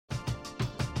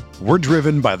We're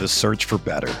driven by the search for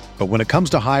better. But when it comes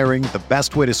to hiring, the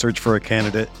best way to search for a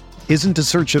candidate isn't to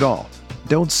search at all.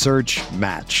 Don't search,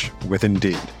 match with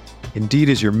Indeed. Indeed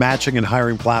is your matching and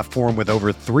hiring platform with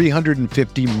over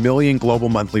 350 million global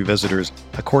monthly visitors,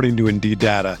 according to Indeed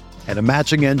data, and a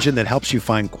matching engine that helps you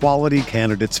find quality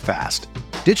candidates fast.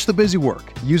 Ditch the busy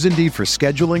work. Use Indeed for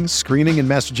scheduling, screening, and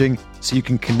messaging so you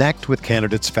can connect with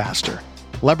candidates faster.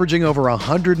 Leveraging over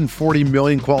 140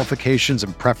 million qualifications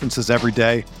and preferences every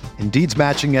day, Indeed's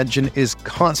matching engine is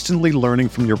constantly learning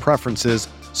from your preferences,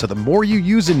 so the more you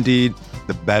use Indeed,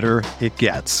 the better it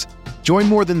gets. Join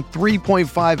more than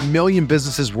 3.5 million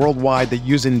businesses worldwide that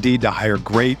use Indeed to hire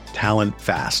great talent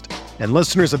fast. And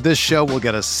listeners of this show will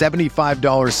get a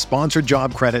 $75 sponsored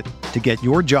job credit to get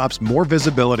your jobs more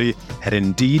visibility at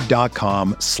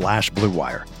Indeed.com/Blue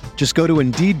Wire. Just go to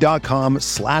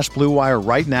Indeed.com/Blue Wire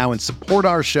right now and support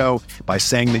our show by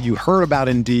saying that you heard about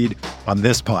Indeed on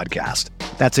this podcast.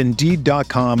 That's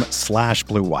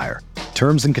Indeed.com/Blue Wire.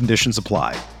 Terms and conditions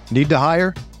apply. Need to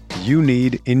hire? You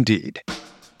need Indeed.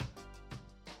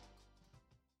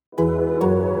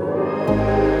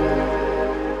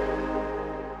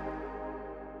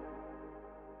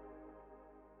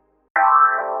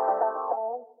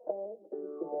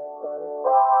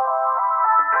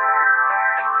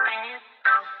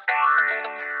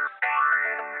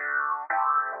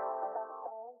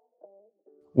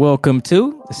 Welcome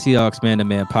to the Seahawks Man to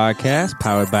Man podcast,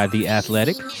 powered by The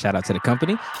Athletic. Shout out to the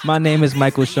company. My name is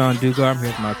Michael Sean Dugar. I'm here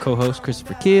with my co-host,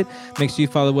 Christopher Kidd. Make sure you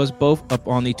follow us both up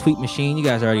on the tweet machine. You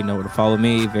guys already know where to follow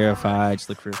me. Verified. Just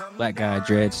look for Black Guy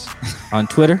Dreads on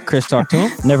Twitter. Chris, talk to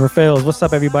him. Never fails. What's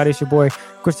up, everybody? It's your boy,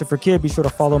 Christopher Kidd. Be sure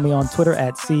to follow me on Twitter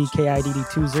at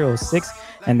CKIDD206,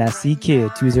 and that's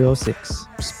CKid206.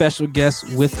 Special guest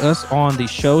with us on the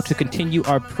show to continue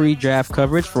our pre-draft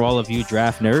coverage for all of you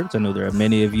draft nerds. I know there are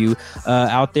many of you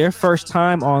out there. First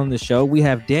time on the show, we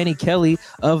have Danny Kelly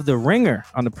of The Ringer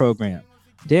on the program.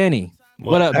 Danny,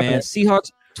 what up, man?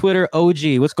 Seahawks Twitter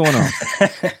OG. What's going on?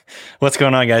 What's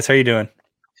going on, guys? How are you doing?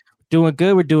 Doing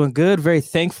good. We're doing good. Very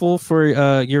thankful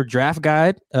for your draft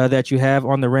guide that you have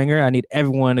on The Ringer. I need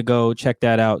everyone to go check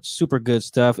that out. Super good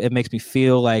stuff. It makes me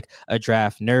feel like a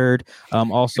draft nerd.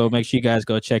 Also, make sure you guys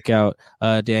go check out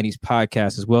Danny's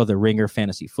podcast as well, The Ringer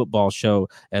Fantasy Football Show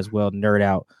as well, Nerd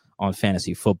Out on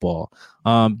fantasy football.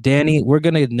 Danny, we're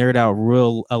going to nerd out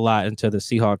a lot into the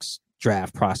Seahawks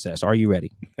draft process. Are you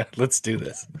ready? Let's do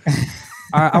this.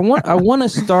 I want to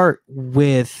start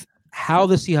with how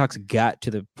the Seahawks got to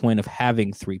the point of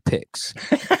having 3 picks,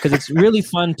 because it's really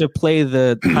fun to play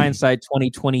the hindsight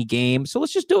 2020 game. So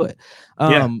let's just do it.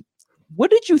 What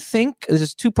did you think? This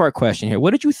is a 2-part question here.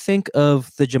 What did you think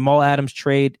of the Jamal Adams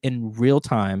trade in real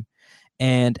time,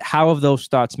 and how have those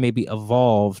thoughts maybe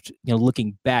evolved,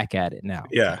 looking back at it now?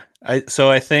 Yeah. I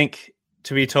think,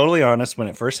 to be totally honest, when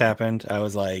it first happened, I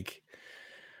was like,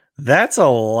 that's a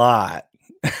lot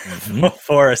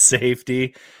for a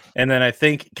safety. And then I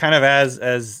think kind of as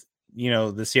the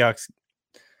Seahawks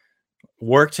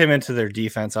worked him into their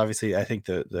defense, obviously I think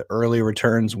the early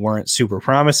returns weren't super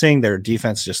promising. Their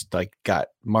defense just got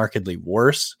markedly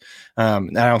worse.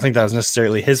 And I don't think that was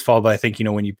necessarily his fault, but I think,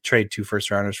 when you trade 2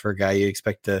 first rounders for a guy, you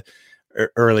expect the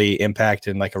early impact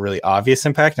and a really obvious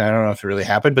impact. And I don't know if it really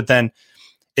happened, but then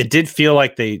it did feel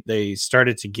like they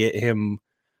started to get him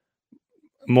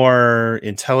more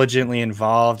intelligently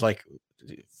involved,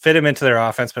 fit him into their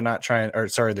offense, but not try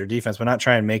their defense, but not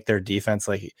try and make their defense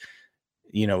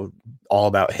all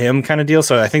about him kind of deal.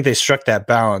 So I think they struck that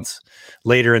balance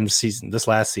later in the season, this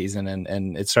last season,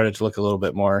 and it started to look a little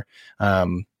bit more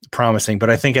promising. But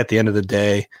I think at the end of the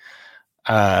day,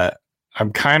 I'm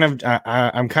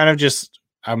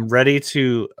ready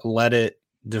to let it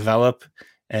develop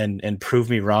and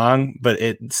prove me wrong, but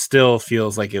it still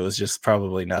feels like it was just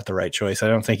probably not the right choice. I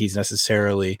don't think he's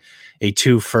necessarily a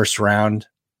 2 first round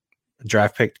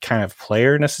draft pick kind of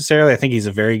player necessarily. I think he's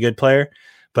a very good player,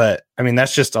 but I mean,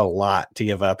 that's just a lot to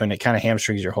give up, and it kind of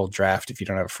hamstrings your whole draft if you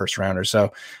don't have a first rounder.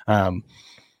 So I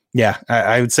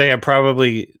would say I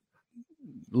probably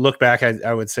look back.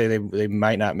 I would say they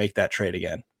might not make that trade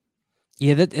again.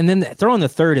 Yeah, and then throwing the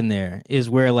 3rd in there is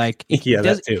where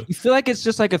that too. You feel like it's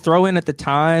just like a throw in at the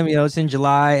time. It's in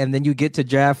July, and then you get to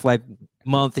draft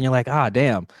month, and you're like,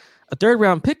 damn, a 3rd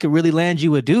round pick could really land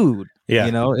you a dude. Yeah,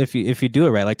 if you do it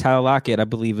right, like Tyler Lockett, I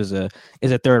believe is a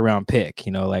 3rd round pick.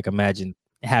 Imagine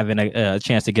having a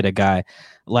chance to get a guy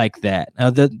like that.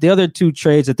 The other 2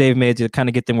 trades that they've made to kind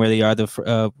of get them where they are,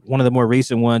 one of the more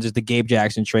recent ones is the Gabe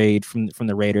Jackson trade from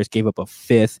the Raiders, gave up a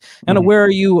 5th. And where are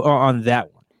you on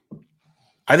that one?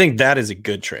 I think that is a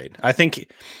good trade. I think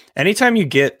anytime you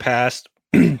get past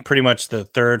pretty much the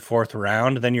third, fourth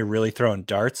round, then you're really throwing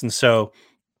darts. And so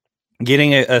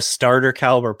getting a starter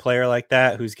caliber player like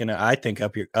that, who's going to, I think,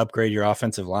 upgrade your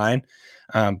offensive line,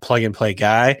 plug and play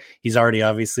guy. He's already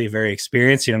obviously very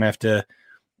experienced. You don't have to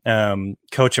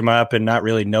coach him up and not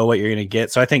really know what you're going to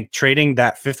get. So I think trading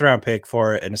that 5th round pick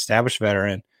for an established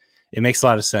veteran, it makes a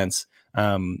lot of sense,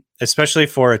 especially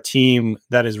for a team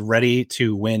that is ready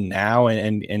to win now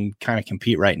and kind of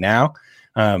compete right now.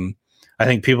 I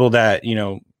think people that,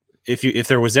 if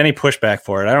there was any pushback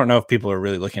for it, I don't know if people are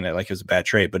really looking at it like it was a bad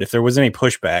trade, but if there was any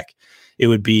pushback, it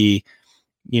would be,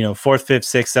 4th, 5th,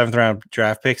 6th, 7th round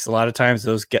draft picks. A lot of times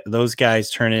those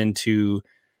guys turn into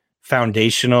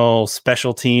foundational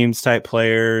special teams type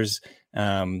players,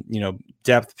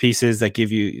 depth pieces that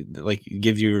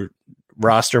give your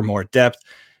roster more depth.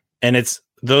 And it's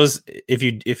those,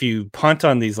 if you punt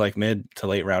on these like mid to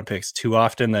late round picks too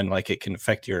often, then like it can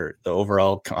affect the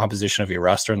overall composition of your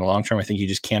roster in the long term. I think you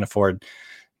just can't afford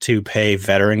to pay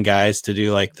veteran guys to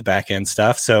do like the back end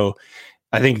stuff. So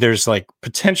I think there's like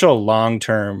potential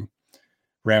long-term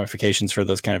ramifications for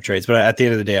those kind of trades. But at the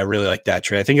end of the day, I really like that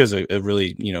trade. I think it was a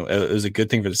really, it was a good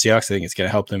thing for the Seahawks. I think it's going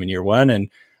to help them in year one. And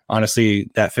honestly,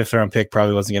 that 5th round pick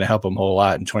probably wasn't going to help them a whole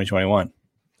lot in 2021.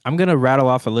 I'm going to rattle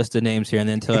off a list of names here and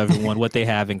then tell everyone what they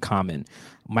have in common.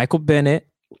 Michael Bennett,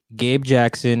 Gabe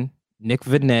Jackson, Nick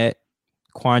Vannett,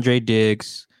 Quandre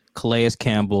Diggs, Calais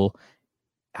Campbell.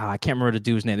 I can't remember the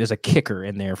dude's name. There's a kicker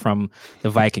in there from the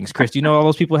Vikings. Chris, do you know all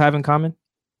those people have in common?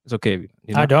 It's okay.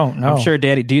 I don't know. I'm sure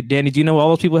Danny. Do you know what all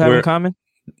those people have in common?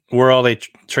 Were all they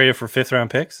traded for 5th round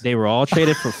picks? They were all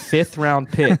traded for 5th round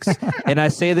picks. And I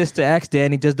say this to ask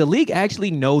Danny, does the league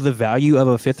actually know the value of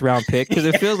a 5th round pick? Because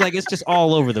it feels like it's just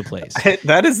all over the place.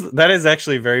 That is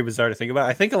actually very bizarre to think about.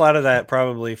 I think a lot of that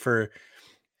probably I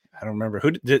don't remember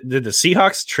who did the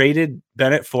Seahawks traded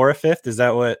Bennett for a 5th. Is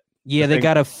that what? Yeah, they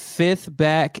got a 5th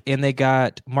back, and they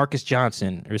got Marcus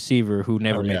Johnson, a receiver who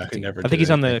never made the team. I think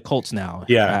he's on the Colts now.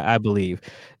 Yeah, I believe.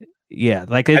 Yeah,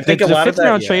 like I think the a lot 5th of that,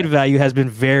 round trade value has been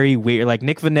very weird. Like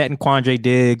Nick Vannett and Quandre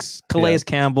Diggs, Calais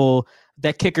Campbell,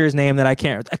 that kicker's name that I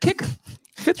can't. A kicker,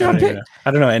 5th round pick.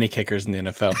 I don't know any kickers in the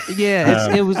NFL. Yeah,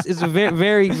 it's a very,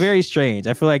 very, very strange.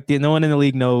 I feel like no one in the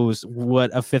league knows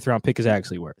what a 5th round pick is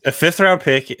actually worth. A 5th round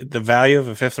pick, the value of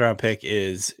a 5th round pick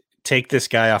is take this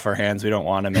guy off our hands. We don't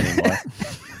want him anymore.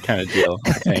 Kind of deal.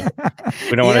 I think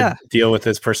we don't want to deal with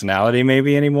his personality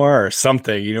maybe anymore or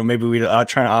something. Maybe we are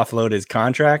trying to offload his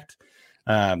contract.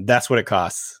 That's what it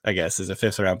costs, I guess, is a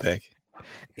 5th round pick.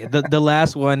 The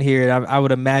last one here, I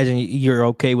would imagine you're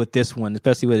okay with this one,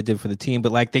 especially what it did for the team.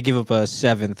 But like they give up a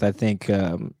 7th, I think,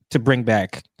 to bring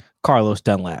back Carlos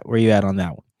Dunlap. Where you at on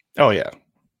that one? Oh yeah,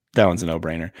 that one's a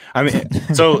no-brainer. I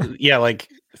mean, so yeah, like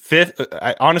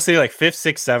 5th. Honestly, like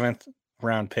 5th, 6th, 7th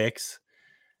round picks.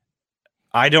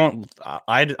 I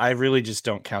really just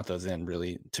don't count those in,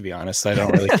 really, to be honest. I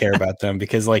don't really care about them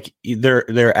because like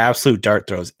they're absolute dart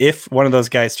throws. If one of those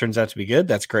guys turns out to be good,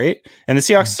 that's great. And the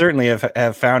Seahawks certainly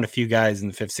have found a few guys in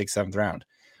the 5th, 6th, 7th round.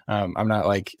 I'm not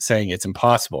like saying it's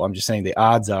impossible. I'm just saying the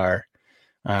odds are,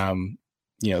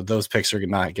 those picks are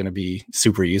not going to be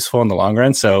super useful in the long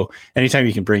run. So anytime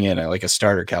you can bring in a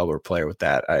starter caliber player with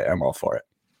that, I'm all for it.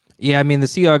 Yeah, I mean, the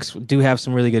Seahawks do have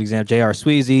some really good examples. J.R.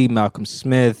 Sweezy, Malcolm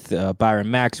Smith, Byron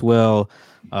Maxwell.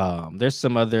 There's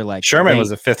some other like Sherman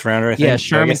was a 5th rounder. I think. Yeah,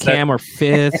 Sherman Cam are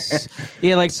 5ths.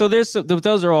 Yeah, like so.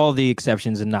 Those are all the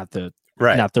exceptions and not the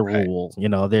rule.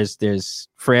 There's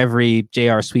for every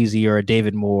J.R. Sweezy or a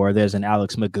David Moore, there's an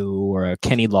Alex Magoo or a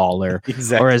Kenny Lawler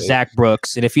or a Zach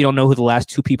Brooks. And if you don't know who the last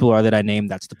 2 people are that I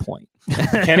named, that's the point.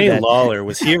 Kenny Lawler,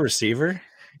 was he a receiver?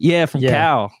 Yeah, from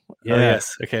Cal. Yeah. Oh,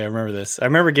 yes. Okay, I remember this. I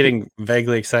remember getting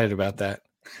vaguely excited about that.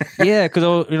 Yeah,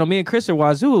 because me and Chris are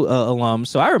Wazoo alums,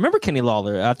 so I remember Kenny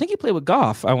Lawler. I think he played with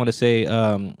Goff. I want to say,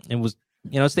 and was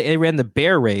they ran the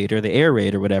Bear Raid or the Air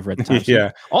Raid or whatever at the time. So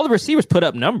yeah, all the receivers put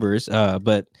up numbers,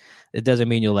 but it doesn't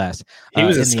mean you'll last. He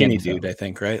was a skinny dude, I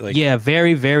think, right? Like, yeah,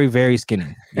 very, very, very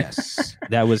skinny. Yes,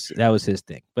 that was his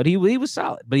thing. But he was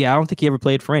solid. But yeah, I don't think he ever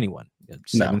played for anyone.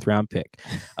 7th round pick.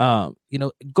 I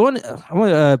want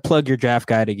to plug your draft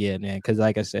guide again, man, because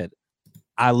like I said,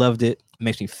 I loved it. It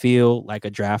makes me feel like a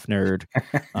draft nerd.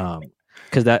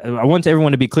 Because I want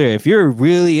everyone to be clear. If you're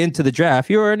really into the draft,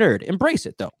 you're a nerd. Embrace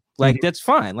it though. Like that's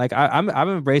fine. Like I've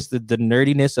embraced the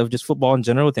nerdiness of just football in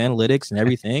general with analytics and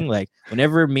everything. Like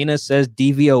whenever Mina says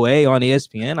DVOA on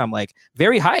ESPN, I'm like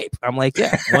very hype. I'm like,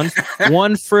 yeah,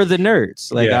 one for the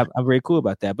nerds. Like I'm very cool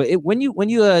about that. But when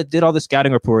you did all the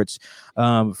scouting reports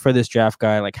for this draft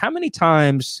guy, like how many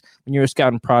times when you were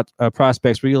scouting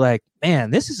prospects were you like, man,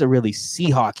 this is a really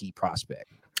Seahawky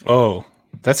prospect? Oh,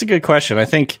 that's a good question. I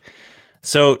think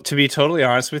So to be totally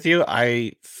honest with you,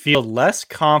 I feel less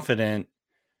confident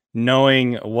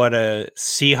knowing what a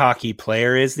sea hockey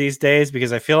player is these days,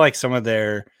 because I feel like some of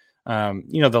their,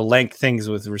 the length things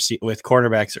with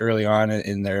quarterbacks early on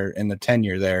in the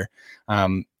tenure there.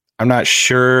 I'm not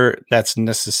sure that's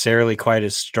necessarily quite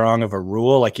as strong of a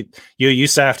rule. Like you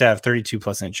used to have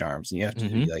 32+ inch arms, and you have to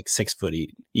be like 6 foot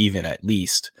even at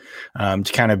least to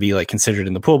kind of be like considered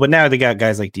in the pool. But now they got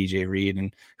guys like DJ Reed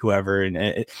and whoever,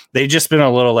 and they've just been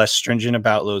a little less stringent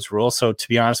about those rules. So to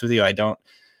be honest with you, I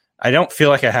don't feel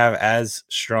like I have as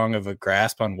strong of a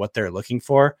grasp on what they're looking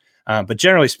for. But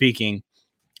generally speaking,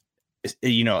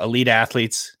 elite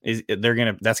athletes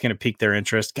that's gonna pique their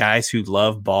interest. Guys who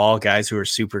love ball, guys who are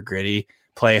super gritty,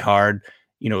 play hard.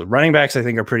 Running backs I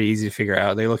think are pretty easy to figure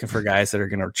out. They're looking for guys that are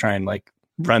gonna try and like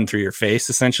run through your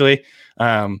face essentially.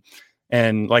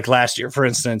 And like last year, for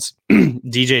instance,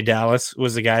 DJ Dallas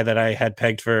was the guy that I had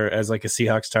pegged for as like a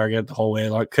Seahawks target the whole way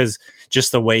along, because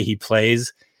just the way he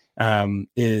plays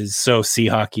is so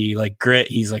Seahawky, like grit.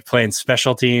 He's like playing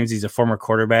special teams. He's a former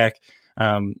quarterback.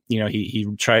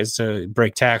 He tries to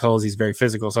break tackles. He's very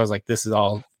physical. So I was like, this is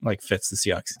all like fits the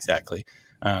Seahawks exactly.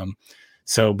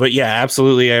 But yeah,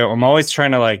 absolutely. I'm always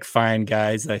trying to like find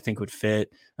guys that I think would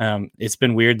fit. It's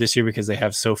been weird this year because they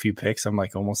have so few picks. I'm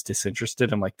like almost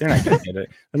disinterested. I'm like, they're not going to get it.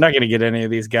 They're not going to get any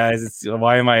of these guys.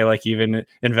 Why am I like even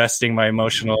investing my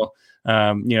emotional,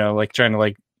 like trying to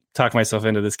like talk myself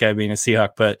into this guy being a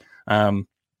Seahawk. But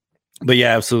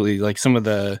yeah, absolutely. Like some of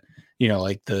the,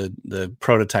 like the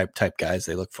prototype type guys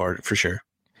they look for sure.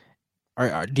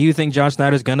 Do you think John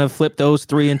Schneider's going to flip those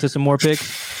 3 into some more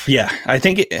picks? Yeah, I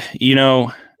think,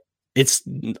 it's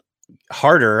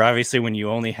harder, obviously, when you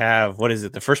only have, what is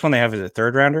it? The first one they have is a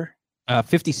 3rd rounder?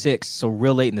 56, so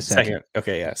real late in the second.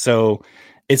 Okay, yeah. So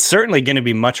it's certainly going to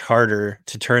be much harder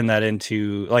to turn that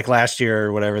into, like last year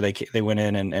or whatever, they went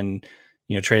in and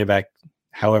traded back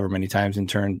however many times and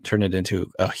turned it into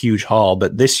a huge haul.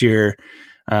 But this year,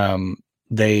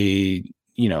 maybe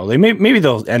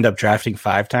they'll end up drafting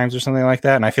 5 times or something like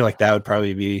that. And I feel like that would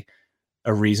probably be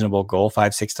a reasonable goal,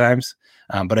 5-6 times.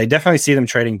 But I definitely see them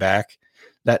trading back.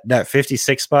 That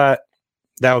 56 spot,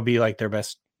 that would be like their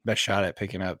best shot at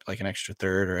picking up like an extra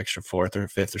 3rd or extra 4th or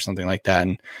 5th or something like that.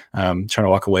 And trying to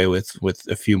walk away with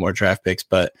a few more draft picks.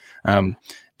 But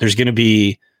there's going to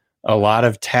be a lot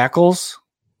of tackles,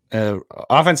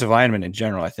 offensive linemen in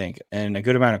general, I think, and a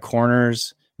good amount of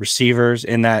corners, receivers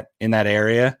in that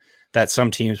area that some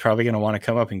teams probably going to want to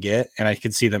come up and get. And I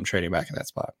could see them trading back in that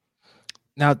spot.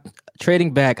 Now,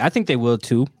 trading back, I think they will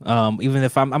too. Even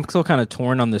if I'm still kind of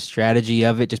torn on the strategy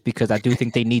of it, just because I do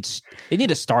think they need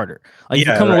a starter. Like if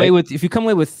you come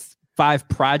away with 5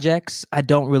 projects, I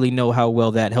don't really know how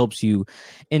well that helps you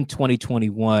in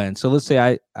 2021. So let's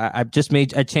say I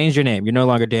changed your name. You're no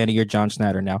longer Danny. You're John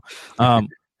Schneider now.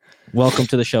 Welcome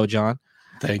to the show, John.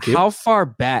 Thank you. How far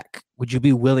back would you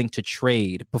be willing to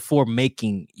trade before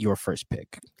making your first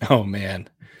pick? Oh man.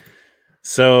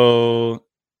 So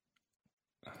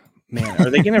man,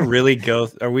 are they going to really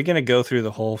are we going to go through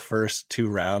the whole first 2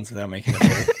 rounds without making a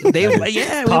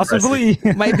pick? Possibly.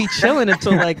 Might be chilling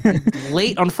until like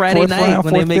late on Friday night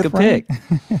when they make a pick.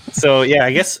 So yeah,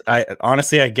 I guess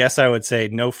I would say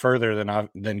no further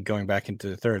than going back into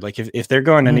the 3rd. Like if they're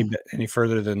going any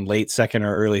further than late 2nd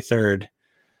or early 3rd,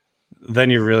 then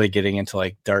you're really getting into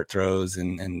like dart throws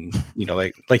and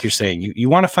like you're saying, you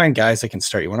want to find guys that can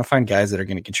start. You want to find guys that are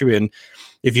going to contribute. And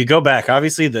if you go back,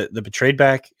 obviously the trade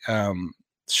back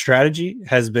strategy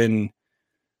has been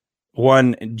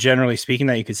one, generally speaking,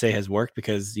 that you could say has worked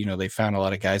because they found a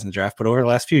lot of guys in the draft. But over the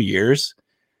last few years,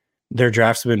 their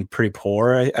drafts have been pretty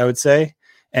poor, I would say,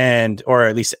 or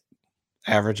at least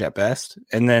average at best.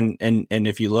 And then and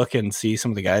if you look and see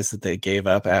some of the guys that they gave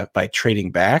up by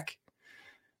trading back,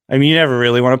 I mean, you never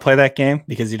really want to play that game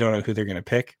because you don't know who they're going to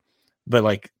pick. But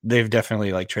like they've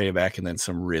definitely like traded back, and then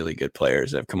some really good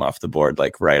players have come off the board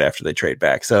like right after they trade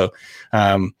back. So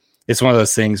it's one of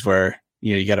those things where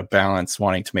you got to balance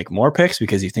wanting to make more picks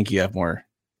because you think you have more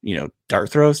dart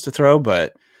throws to throw,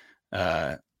 but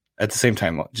at the same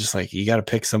time, just like you got to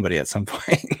pick somebody at some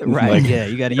point, right? Like, yeah,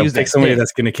 you got to use pick somebody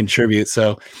that's going to contribute.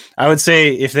 So I would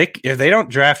say if they don't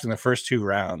draft in the first 2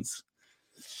 rounds,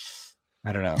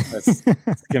 I don't know. It's going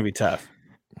to be tough.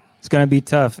 It's going to be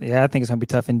tough. Yeah, I think it's going to be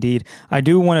tough indeed. I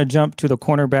do want to jump to the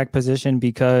cornerback position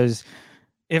because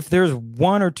if there's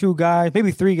 1 or 2 guys,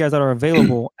 maybe 3 guys that are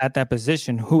available at that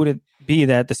position, who would it be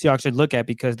that the Seahawks should look at?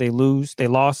 Because they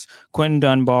lost Quentin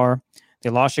Dunbar,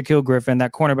 they lost Shaquille Griffin.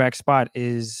 That cornerback spot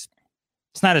it's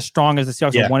not as strong as the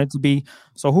Seahawks would want it to be.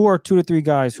 So who are 2 to 3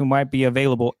 guys who might be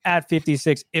available at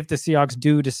 56 if the Seahawks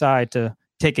do decide to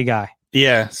take a guy?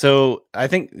 Yeah, so I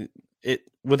think it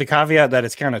with the caveat that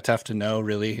it's kind of tough to know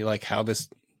really like how this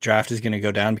draft is going to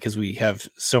go down because we have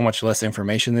so much less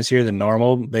information this year than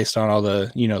normal based on all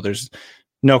the, there's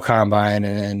no combine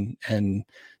and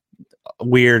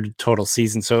weird total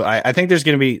season. So I think there's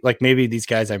going to be like, maybe these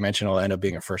guys I mentioned will end up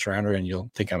being a first rounder and you'll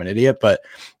think I'm an idiot, but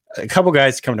a couple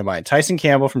guys come to mind. Tyson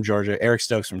Campbell from Georgia, Eric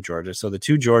Stokes from Georgia. So the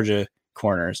two Georgia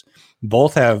corners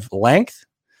both have length,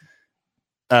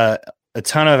 a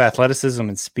ton of athleticism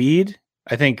and speed.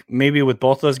 I think maybe with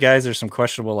both those guys, there's some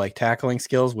questionable like tackling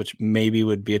skills, which maybe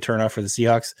would be a turnoff for the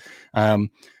Seahawks.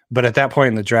 But at that point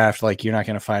in the draft, like you're not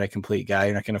going to find a complete guy.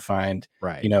 You're not going to find,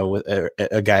 with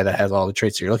a guy that has all the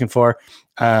traits that you're looking for.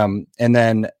 And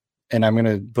I'm going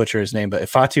to butcher his name, but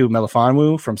Ifeatu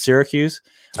Melifonwu from Syracuse,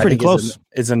 it's pretty close.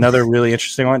 Is another really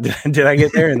interesting one. Did I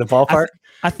get there in the ballpark?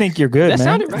 I think you're good, that man.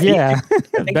 Sounded right. Yeah,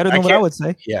 better than what I would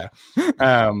say. Yeah.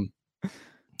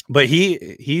 But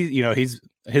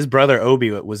his brother Obi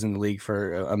was in the league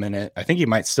for a minute. I think he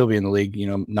might still be in the league,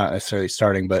 not necessarily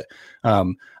starting, but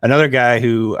another guy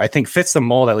who I think fits the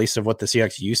mold, at least of what the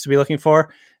Seahawks used to be looking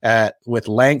for with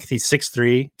length. He's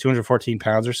 6'3", 214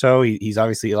 pounds or so. He's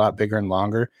obviously a lot bigger and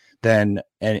longer than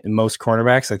most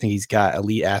cornerbacks. I think he's got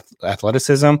elite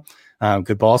athleticism,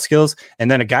 good ball skills. And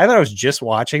then a guy that I was just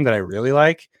watching that I really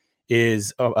like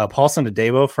is Paulson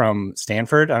Adebo from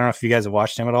Stanford. I don't know if you guys have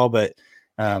watched him at all, but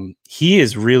he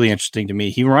is really interesting to me.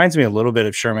 He reminds me a little bit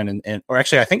of Sherman or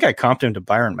actually I think I comped him to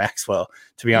Byron Maxwell,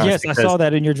 to be honest. Yes, I saw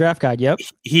that in your draft guide. Yep.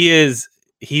 He's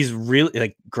really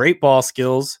like great ball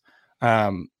skills.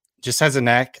 Just has a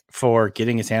knack for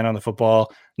getting his hand on the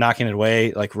football, knocking it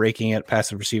away, like raking it past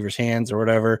the receiver's hands or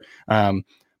whatever.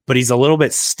 But he's a little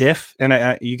bit stiff.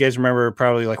 And you guys remember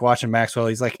probably like watching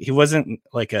Maxwell. He wasn't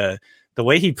like the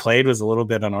way he played was a little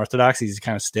bit unorthodox. He's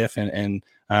kind of stiff and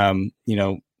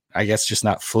I guess just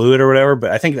not fluid or whatever,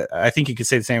 but I think you could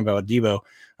say the same about Adebo.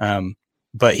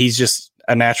 But he's just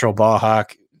a natural ball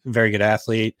hawk, very good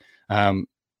athlete.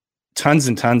 Tons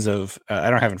and tons of, I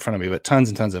don't have it in front of me, but tons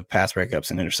and tons of pass breakups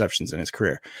and interceptions in his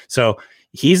career. So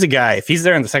he's a guy, if he's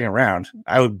there in the second round,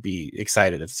 I would be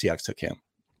excited if the Seahawks took him.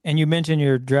 And you mentioned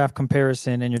your draft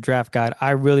comparison and your draft guide.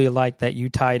 I really like that you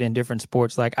tied in different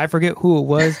sports. Like I forget who it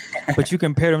was, but you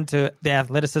compared him to the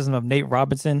athleticism of Nate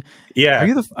Robinson. Yeah.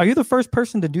 Are you the first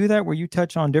person to do that, where you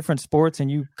touch on different sports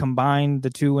and you combine the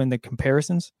two in the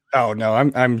comparisons? Oh no,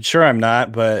 I'm sure I'm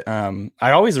not, but I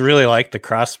always really like the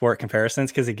cross sport comparisons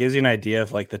because it gives you an idea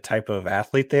of like the type of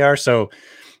athlete they are. So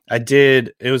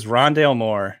it was Rondale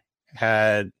Moore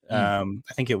had I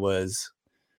think it was.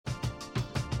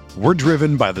 We're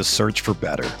driven by the search for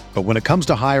better. But when it comes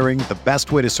to hiring, the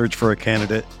best way to search for a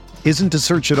candidate isn't to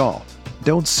search at all.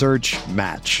 Don't search,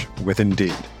 match with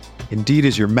Indeed. Indeed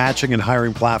is your matching and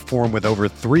hiring platform with over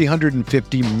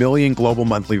 350 million global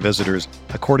monthly visitors,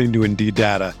 according to Indeed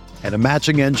data, and a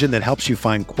matching engine that helps you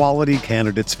find quality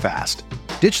candidates fast.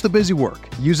 Ditch the busy work.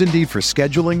 Use Indeed for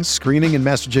scheduling, screening, and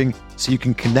messaging so you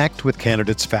can connect with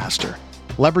candidates faster.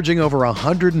 Leveraging over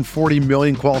 140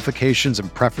 million qualifications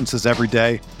and preferences every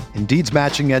day, Indeed's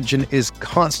matching engine is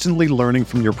constantly learning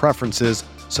from your preferences,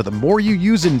 so the more you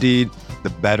use Indeed, the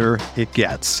better it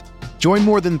gets. Join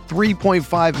more than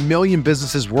 3.5 million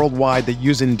businesses worldwide that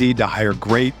use Indeed to hire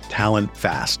great talent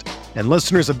fast. And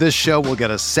listeners of this show will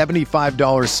get a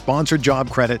 $75 sponsored job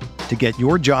credit to get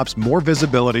your jobs more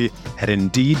visibility at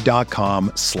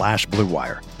Indeed.com/Blue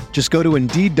Wire. Just go to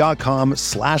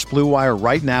Indeed.com/Blue Wire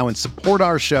right now and support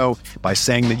our show by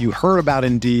saying that you heard about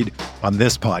Indeed on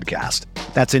this podcast.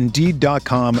 That's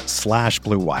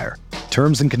Indeed.com/Blue Wire.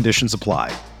 Terms and conditions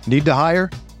apply. Need to hire?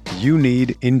 You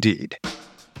need Indeed.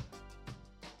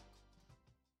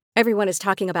 Everyone is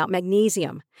talking about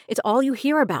magnesium. It's all you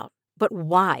hear about. But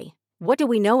why? What do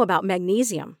we know about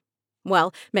magnesium?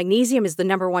 Well, magnesium is the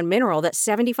 #1 mineral that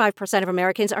 75% of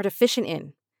Americans are deficient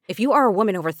in. If you are a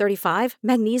woman over 35,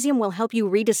 magnesium will help you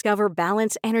rediscover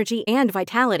balance, energy, and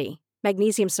vitality.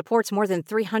 Magnesium supports more than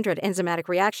 300 enzymatic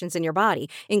reactions in your body,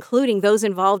 including those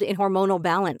involved in hormonal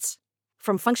balance.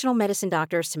 From functional medicine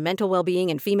doctors to mental well-being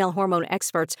and female hormone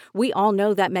experts, we all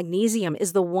know that magnesium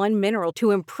is the one mineral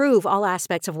to improve all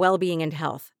aspects of well-being and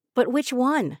health. But which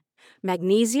one?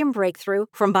 Magnesium Breakthrough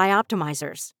from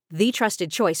Bioptimizers, the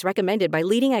trusted choice recommended by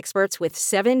leading experts with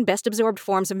 7 best-absorbed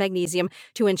forms of magnesium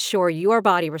to ensure your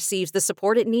body receives the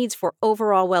support it needs for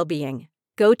overall well-being.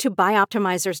 Go to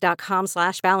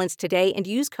bioptimizers.com/balance today and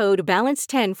use code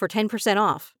BALANCE10 for 10%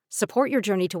 off. Support your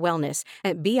journey to wellness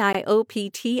at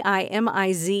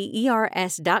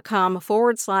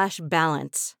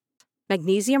bioptimizers.com/balance.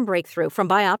 Magnesium Breakthrough from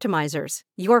Bioptimizers,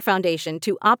 your foundation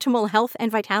to optimal health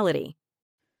and vitality.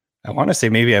 I want to say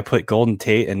maybe I put Golden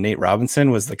Tate and Nate Robinson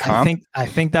was the comp. I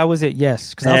think that was it.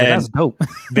 Yes, because I was like, that's dope.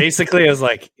 Basically, I was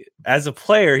like, as a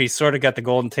player, he's sort of got the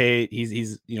Golden Tate.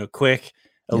 He's quick,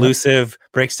 elusive,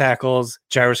 breaks tackles,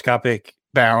 gyroscopic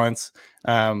balance.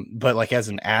 But like as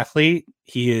an athlete,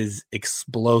 he is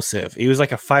explosive. He was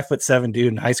like a 5'7" dude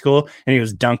in high school, and he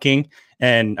was dunking.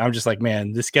 And I'm just like,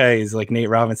 man, this guy is like Nate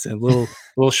Robinson, little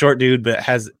short dude, but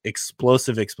has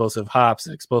explosive hops,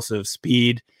 explosive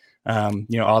speed,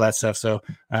 all that stuff. So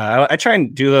I try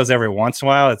and do those every once in a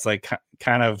while. It's like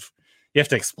kind of, you have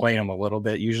to explain them a little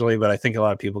bit usually, but I think a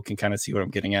lot of people can kind of see what I'm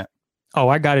getting at. Oh,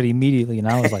 I got it immediately. And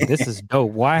I was like, this is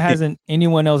dope. Why hasn't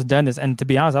anyone else done this? And to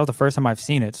be honest, that was the first time I've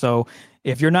seen it. So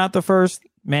if you're not the first,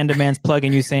 Man to Man's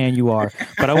plugging you saying you are.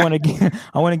 But I want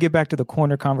to get back to the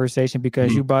corner conversation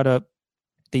because you brought up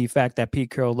the fact that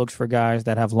Pete Carroll looks for guys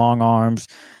that have long arms,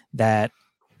 that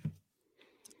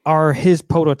are his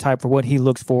prototype for what he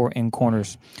looks for in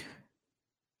corners.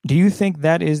 Do you think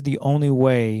that is the only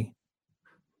way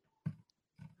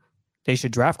they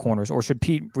should draft corners, or should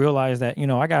Pete realize that,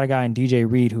 I got a guy in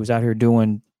DJ Reed who's out here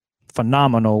doing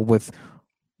phenomenal with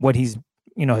what he's,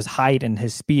 his height and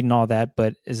his speed and all that,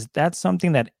 but is that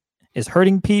something that is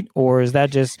hurting Pete, or is that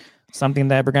just something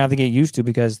that we're going to have to get used to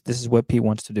because this is what Pete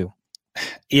wants to do?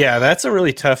 Yeah, that's a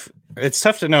really tough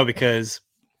to know because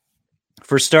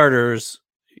for starters,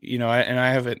 I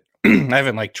haven't I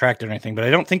haven't like tracked it or anything, but I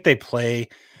don't think they play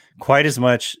quite as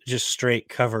much just straight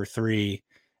cover 3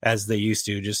 as they used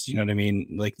to. Just, you know what I mean?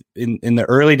 Like in the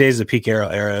early days of Pete Carroll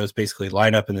era, it was basically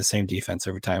line up in the same defense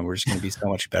every time. We're just going to be so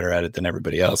much better at it than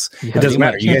everybody else. It doesn't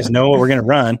matter. You guys know what we're going to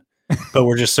run, but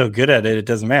we're just so good at it. It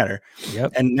doesn't matter.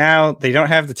 Yep. And now they don't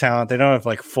have the talent. They don't have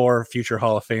like 4 future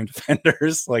Hall of Fame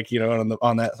defenders, like,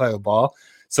 on that side of the ball.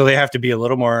 So they have to be a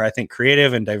little more, I think,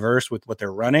 creative and diverse with what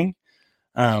they're running.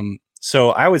 So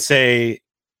I would say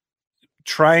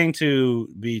trying to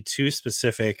be too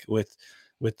specific with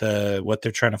what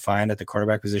they're trying to find at the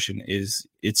quarterback position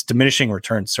it's diminishing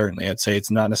returns. Certainly, I'd say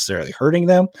it's not necessarily hurting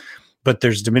them, but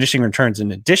there's diminishing returns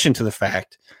in addition to the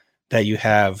fact that you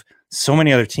have so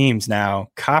many other teams now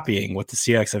copying what the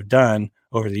Seahawks have done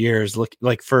over the years. Look,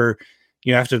 like for,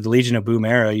 after the Legion of Boom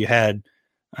era, you had,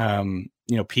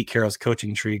 Pete Carroll's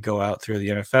coaching tree go out through the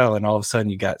NFL, and all of a sudden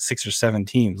you got 6 or 7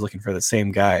 teams looking for the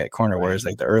same guy at corner. Whereas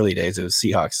like the early days, it was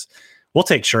Seahawks. We'll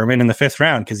take Sherman in the 5th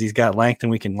round because he's got length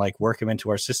and we can like work him into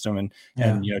our system and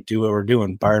do what we're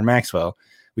doing. Byron Maxwell,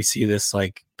 we see this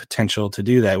like potential to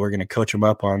do that. We're going to coach him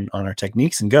up on our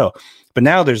techniques and go. But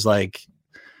now there's like,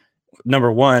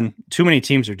 number one, too many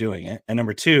teams are doing it, and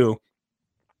number two,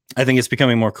 I think it's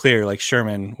becoming more clear. Like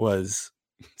Sherman was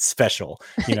special,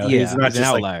 he's not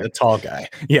just like a tall guy.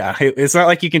 Yeah, it's not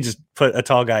like you can just put a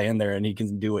tall guy in there and he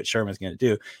can do what Sherman's going to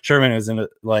do. Sherman is in a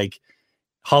like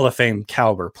Hall of Fame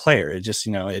caliber player. It just,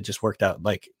 it just worked out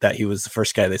like that. He was the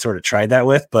first guy they sort of tried that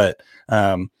with, but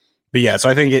yeah. So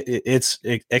I think it's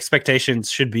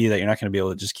expectations should be that you're not going to be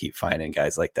able to just keep finding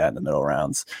guys like that in the middle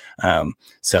rounds.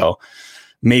 So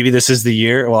maybe this is the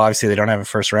year. Well, obviously they don't have a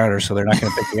first rounder, so they're not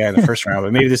going to pick the guy in the first round.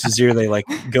 But maybe this is the year they like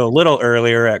go a little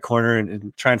earlier at corner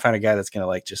and try and find a guy that's going to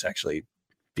like just actually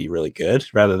be really good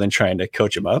rather than trying to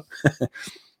coach him up.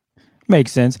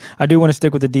 Makes sense. I do want to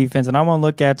stick with the defense, and I want to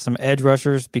look at some edge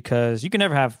rushers because you can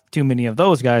never have too many of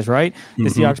those guys, right? The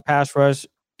Seahawks pass rush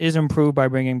is improved by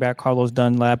bringing back Carlos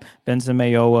Dunlap, Benson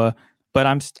Mayowa, but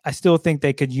I still think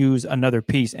they could use another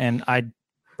piece. And I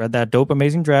read that dope,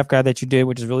 amazing draft guide that you did,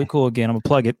 which is really cool. Again, I'm gonna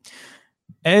plug it.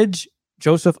 Edge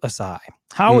Joseph Asai.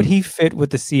 How would he fit with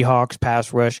the Seahawks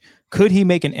pass rush? Could he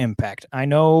make an impact? I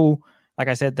know, like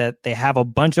I said, that they have a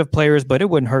bunch of players, but it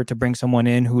wouldn't hurt to bring someone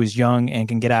in who is young and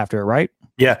can get after it, right?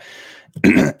 Yeah.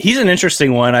 He's an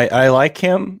interesting one. I like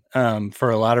him for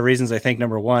a lot of reasons. I think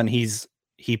number one,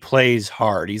 he plays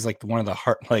hard. He's like one of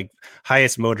the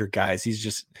highest motor guys. He's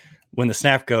just, when the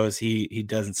snap goes, he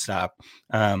doesn't stop.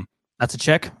 That's a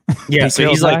check. Yeah. So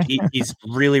he's like, he's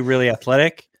really, really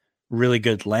athletic, really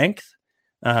good length,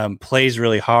 plays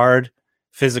really hard,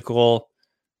 physical.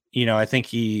 I think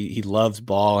he loves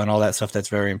ball and all that stuff. That's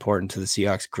very important to the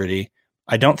Seahawks gritty.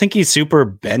 I don't think he's super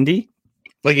bendy.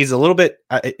 Like he's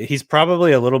he's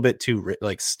probably a little bit too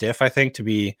like stiff, I think, to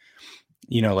be,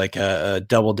 like a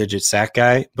double-digit sack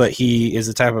guy. But he is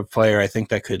the type of player I think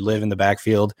that could live in the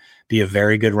backfield, be a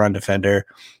very good run defender.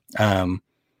 I'm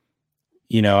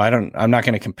not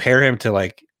going to compare him to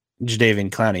like Jadeveon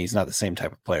Clowney. He's not the same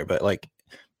type of player, but like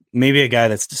maybe a guy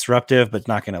that's disruptive, but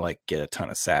not going to like get a ton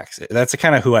of sacks. That's the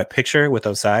kind of who I picture with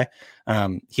Osai.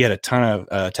 He had a ton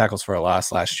of tackles for a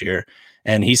loss last year,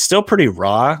 and he's still pretty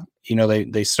raw.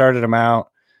 They started him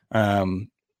out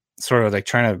sort of like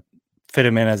trying to fit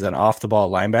him in as an off the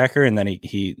ball linebacker, and then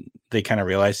they kind of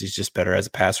realized he's just better as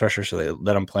a pass rusher, so they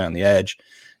let him play on the edge.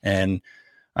 And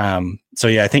so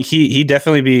yeah, I think he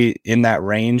definitely be in that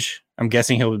range. I'm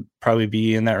guessing he'll probably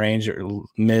be in that range or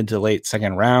mid to late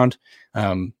second round.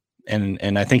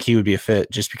 And I think he would be a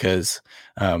fit just because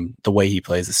the way he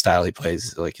plays, the style he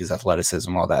plays, like his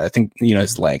athleticism, all that. I think,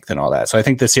 his length and all that. So I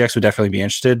think the Seahawks would definitely be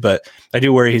interested, but I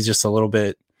do worry he's just a little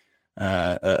bit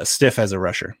stiff as a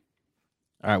rusher.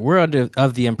 All right, we're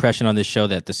of the impression on this show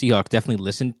that the Seahawks definitely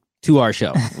listen to our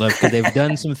show because they've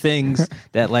done some things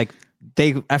that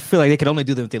I feel like they could only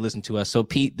do them if they listen to us. So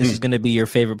Pete, this is going to be your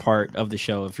favorite part of the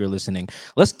show if you're listening.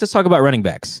 Let's talk about running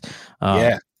backs.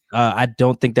 I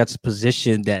don't think that's a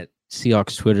position that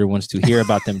Seahawks Twitter wants to hear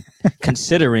about them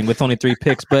considering with only 3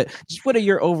 picks. But just what are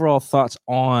your overall thoughts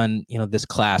on this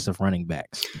class of running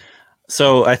backs?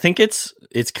 So I think it's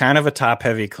kind of a top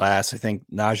heavy class. I think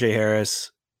Najee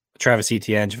Harris, Travis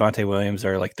Etienne, Javonte Williams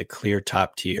are like the clear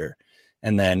top tier,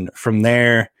 and then from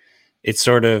there it's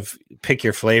sort of pick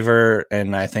your flavor.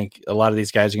 And I think a lot of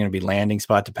these guys are going to be landing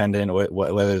spot dependent,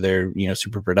 whether they're,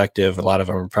 super productive. A lot of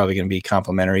them are probably going to be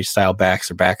complementary style backs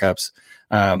or backups.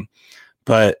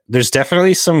 But there's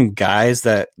definitely some guys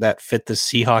that fit the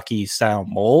Seahawky style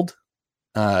mold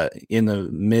in the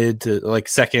mid to like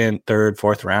second, third,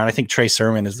 fourth round. I think Trey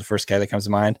Sermon is the first guy that comes to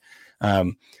mind.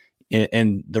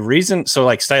 And the reason, so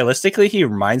like stylistically, he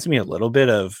reminds me a little bit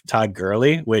of Todd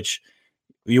Gurley, which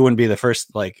you wouldn't be the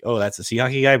first like, oh, that's a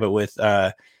Seahawks guy, but with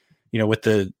with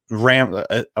the Ram,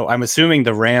 I'm assuming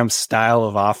the Rams style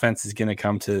of offense is going to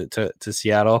come to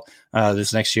Seattle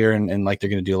this next year, and like they're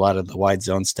going to do a lot of the wide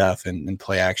zone stuff and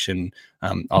play action,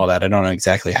 all that. I don't know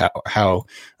exactly how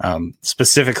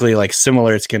specifically like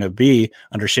similar it's going to be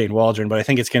under Shane Waldron, but I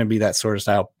think it's going to be that sort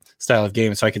of style of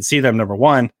game. So I can see them number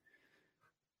one.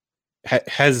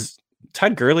 Has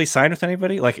Todd Gurley signed with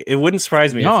anybody? Like, it wouldn't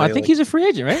surprise me. No, I think he's a free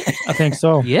agent, right? I think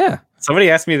so. Yeah.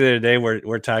 Somebody asked me the other day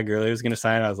where Todd Gurley was going to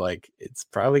sign. I was like, it's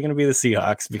probably going to be the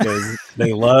Seahawks because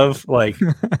they love like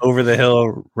over the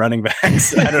hill running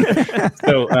backs. I don't know.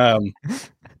 So I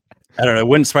don't know. It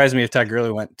wouldn't surprise me if Todd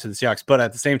Gurley went to the Seahawks, but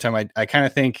at the same time, I kind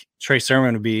of think Trey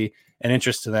Sermon would be an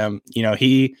interest to them.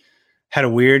 He had a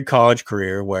weird college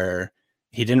career where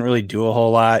he didn't really do a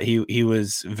whole lot. He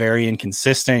was very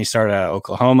inconsistent. He started out at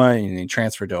Oklahoma and he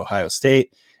transferred to Ohio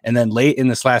State. And then late in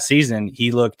this last season,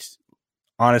 he looked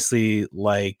honestly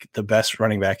like the best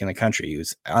running back in the country. He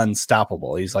was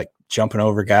unstoppable. He's like jumping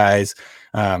over guys,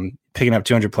 picking up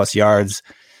 200 plus yards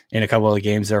in a couple of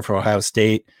games there for Ohio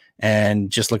State, and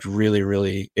just looked really,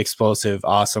 really explosive.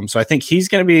 Awesome. So I think he's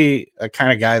going to be a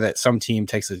kind of guy that some team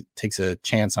takes a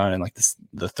chance on in like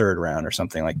the third round or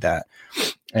something like that.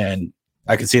 And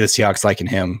I could see the Seahawks liking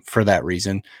him for that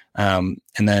reason. And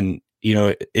then,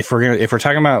 if we're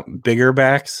talking about bigger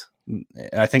backs,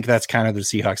 I think that's kind of the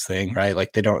Seahawks thing, right?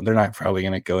 Like they're not probably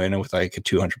going to go in with like a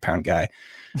 200-pound guy.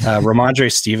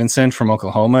 Ramondre Stevenson from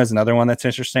Oklahoma is another one that's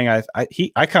interesting.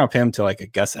 I comp him to like a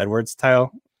Gus Edwards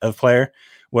style of player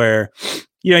where,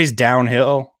 he's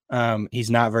downhill. He's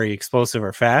not very explosive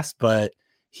or fast, but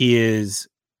he's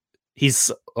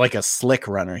like a slick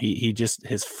runner.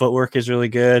 His footwork is really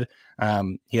good.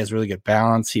 He has really good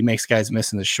balance. He makes guys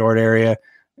miss in the short area,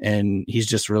 and he's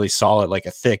just really solid, like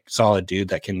a thick, solid dude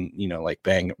that can, like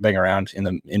bang around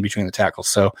in between the tackles.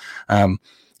 So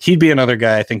he'd be another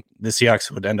guy I think the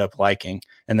Seahawks would end up liking.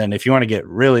 And then if you want to get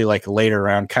really like later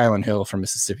around, Kylan Hill from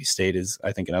Mississippi State is,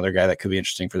 I think, another guy that could be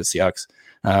interesting for the Seahawks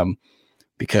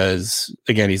because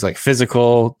again, he's like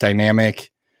physical,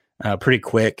 dynamic, pretty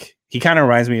quick. He kind of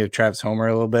reminds me of Travis Homer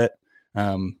a little bit.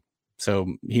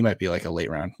 So he might be like a late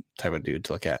round type of dude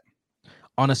to look at.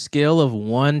 On a scale of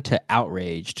 1 to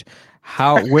outraged,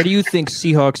 where do you think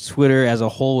Seahawks Twitter as a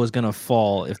whole is going to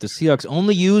fall if the Seahawks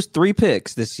only use 3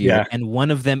 picks this year and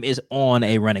one of them is on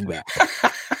a running back?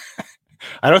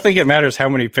 I don't think it matters how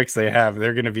many picks they have.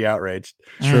 They're going to be outraged.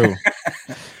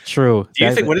 True. Do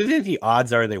you think, what do you think the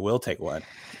odds are they will take one?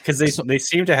 Because they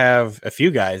seem to have a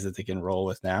few guys that they can roll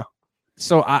with now.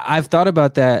 So I've thought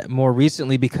about that more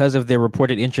recently because of their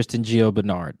reported interest in Gio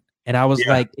Bernard. And I was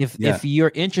like, if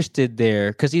you're interested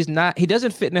there, because he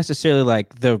doesn't fit necessarily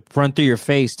like the run through your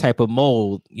face type of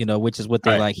mold, which is what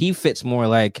they like. He fits more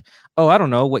like, I don't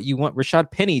know what you want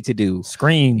Rashad Penny to do.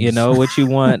 Screens. What you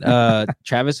want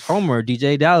Travis Homer,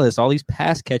 DJ Dallas, all these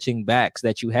pass catching backs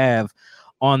that you have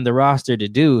on the roster to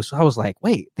do. So I was like,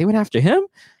 wait, they went after him?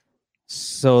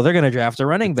 So they're going to draft a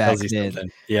running back then.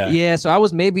 Yeah. So I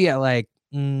was maybe at like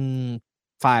 5-10%.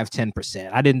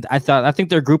 I think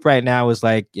their group right now is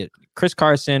like Chris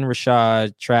Carson,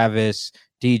 Rashad, Travis,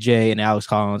 DJ and Alex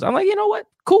Collins. I'm like, you know what?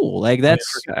 Cool. Like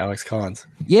that's Alex Collins.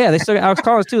 Yeah, they still got Alex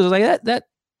Collins too. I was like that.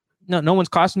 No one's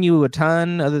costing you a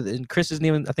ton other than Chris isn't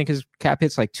even. I think his cap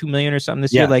hits like $2 million or something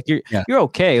this year. Like you're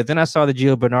okay. But then I saw the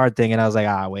Gio Bernard thing and I was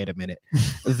like, wait a minute,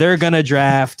 they're gonna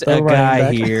draft a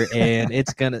guy here and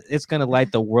it's gonna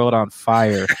light the world on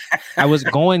fire. I was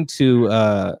going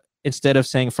to instead of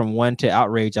saying from 1 to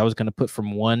outrage, I was gonna put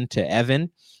from 1 to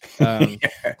Evan.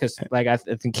 Because like I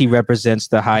think he represents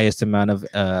the highest amount of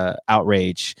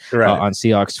outrage on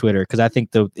Seahawks Twitter, because I think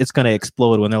it's going to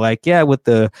explode when they're like, with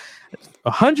the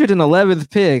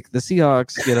 111th pick, the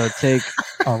Seahawks take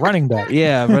a running back.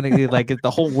 Running like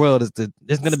the whole world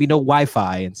there's going to be no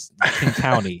Wi-Fi in King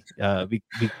County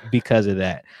because of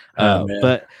that.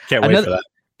 But can't wait for that.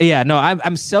 Yeah, no,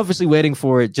 I'm selfishly waiting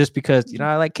for it just because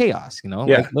I like chaos.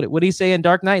 Like what do you say in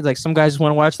Dark Knight? Like some guys just want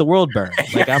to watch the world burn.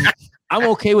 Like I'm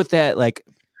okay with that, like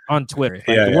on Twitter.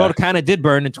 Like, the world kind of did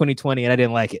burn in 2020, and I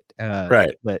didn't like it.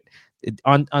 Right, but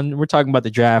on we're talking about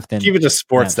the draft and keep it to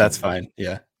sports. That's fine.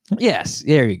 Yeah. Yes,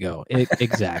 there you go.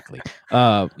 Exactly.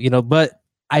 But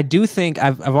I do think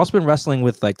I've also been wrestling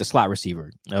with like the slot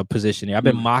receiver position here. I've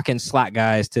been mocking slot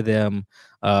guys to them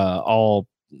all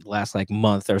last like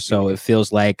month or so. It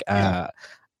feels like cat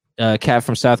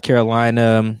from South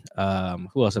Carolina.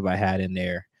 Who else have I had in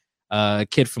there?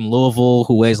 Kid from Louisville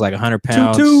who weighs like 100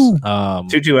 pounds. Tutu.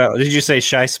 Did you say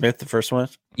Shi Smith, the first one?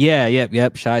 Yeah.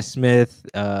 Yep. Shi Smith,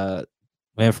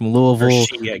 man from Louisville.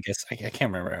 I guess I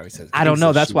can't remember how he says. I don't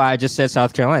know. That's why I just said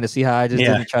South Carolina. See how I just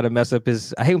didn't try to mess up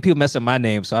his. I hate when people mess up my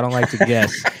name, so I don't like to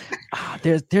guess.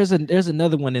 There's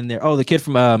another one in there. Oh, the kid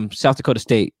from South Dakota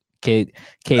State, Cade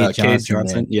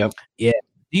Johnson. Yep. Yeah.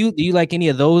 Do you like any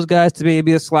of those guys to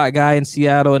be a slot guy in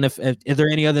Seattle? And if there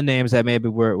any other names that maybe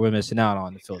we're missing out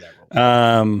on to fill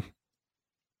that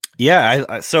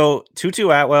role? So Tutu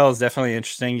Atwell is definitely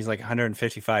interesting. He's like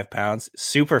 155 pounds,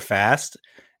 super fast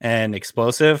and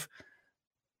explosive.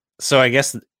 So I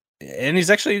guess, and he's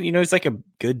actually, he's like a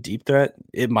good deep threat.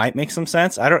 It might make some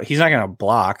sense. He's not going to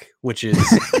block, which is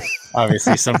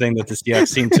obviously something that the Seahawks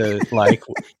seem to like.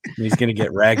 He's going to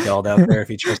get ragdolled out there if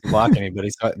he tries to block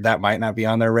anybody. So that might not be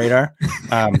on their radar.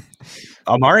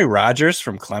 Amari Rodgers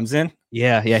from Clemson.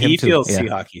 Yeah. He feels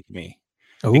Seahawky to me.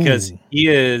 Ooh. Because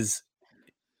he's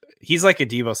like a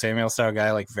Deebo Samuel style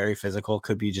guy, like very physical,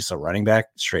 could be just a running back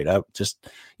straight up, just,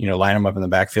 line him up in the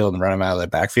backfield and run him out of the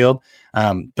backfield.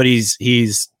 But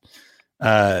he's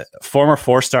former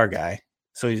 4-star guy.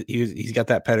 So he's got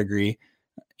that pedigree,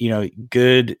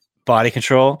 good body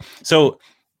control. So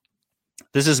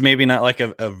this is maybe not like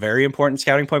a very important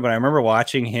scouting point, but I remember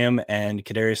watching him and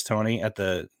Kadarius Toney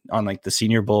on like the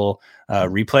Senior Bowl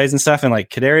replays and stuff. And like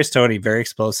Kadarius Toney, very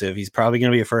explosive. He's probably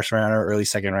going to be a first rounder, early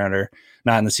second rounder,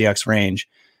 not in the Seahawks range,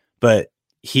 but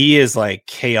he is like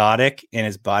chaotic in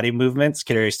his body movements.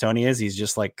 Kadarius Toney he's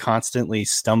just like constantly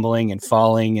stumbling and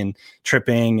falling and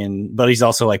tripping, but he's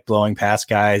also like blowing past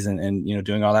guys and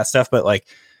doing all that stuff. But like,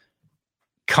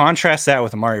 contrast that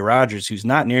with Amari Rodgers, who's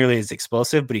not nearly as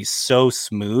explosive, but he's so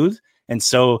smooth and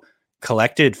so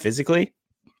collected physically.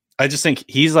 I just think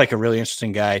he's like a really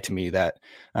interesting guy to me that,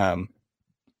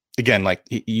 again, like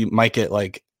you might get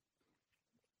like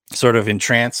sort of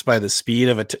entranced by the speed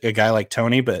of a guy like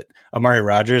Toney, but Amari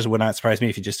Rodgers would not surprise me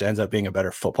if he just ends up being a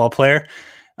better football player.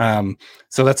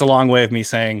 So that's a long way of me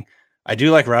saying I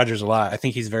do like Rodgers a lot. I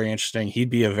think he's very interesting. He'd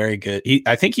be a very good,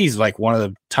 I think he's like one of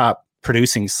the top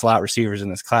producing slot receivers in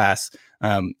this class.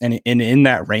 And in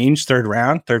that range,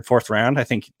 third, fourth round, I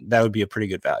think that would be a pretty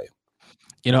good value.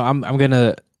 I'm going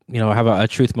to, have a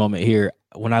truth moment here.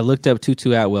 When I looked up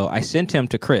Tutu Atwell, I sent him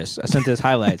to Chris. I sent his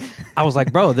highlights. I was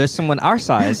like, bro, there's someone our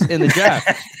size in the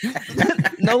draft.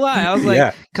 No lie. I was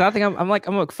like, because I think I'm like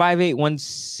 5'8",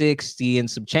 160 and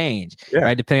some change,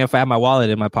 right? Depending if I have my wallet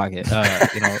in my pocket,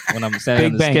 when I'm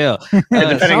setting on the scale.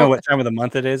 Depending on what time of the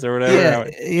month it is or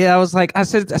whatever. Yeah. I was like, I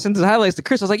sent his highlights to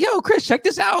Chris. I was like, yo, Chris, check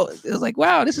this out. It was like,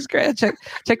 wow, this is great. Check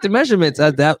the measurements.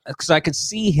 Because I could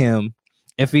see him.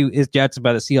 If he is drafted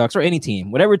by the Seahawks or any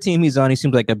team, whatever team he's on, he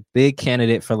seems like a big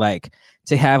candidate for like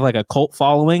to have like a cult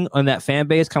following on that fan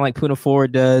base, kind of like Poona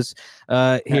Ford does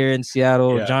here in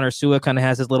Seattle. Yeah. John Ursua kind of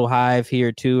has his little hive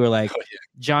here too, or like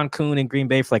John Kuhn in Green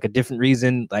Bay for like a different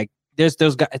reason. Like there's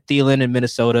those guys, Thielen in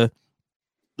Minnesota.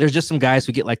 There's just some guys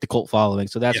who get like the cult following.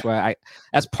 So that's why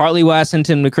that's partly why I sent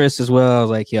him to Chris as well. I was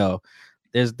like, yo,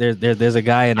 there's a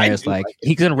guy in there. It's like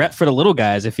he can rep for the little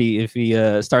guys if he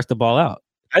starts to ball out.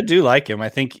 I do like him. I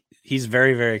think he's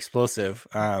very, very explosive.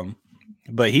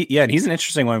 But he's an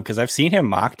interesting one because I've seen him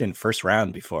mocked in first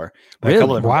round before.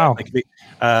 Really? Wow.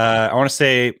 I want to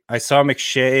say I saw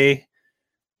McShay.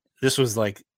 This was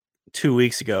like 2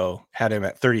 weeks ago. Had him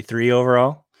at 33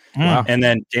 overall. Wow. And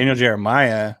then Daniel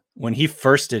Jeremiah, when he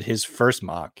first did his first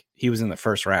mock, he was in the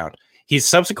first round. He's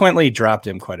subsequently dropped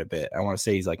him quite a bit. I want to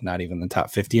say he's like not even in the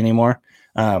top 50 anymore.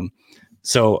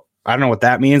 So I don't know what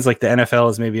that means. Like the NFL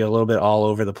is maybe a little bit all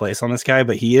over the place on this guy,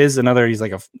 but he's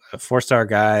like a 4-star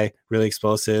guy, really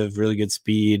explosive, really good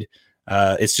speed.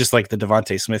 It's just like the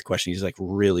Devontae Smith question. He's like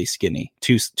really skinny,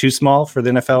 too small for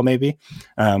the NFL maybe.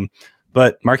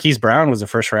 But Marquise Brown was a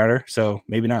first rounder, so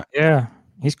maybe not. Yeah,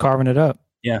 he's carving it up.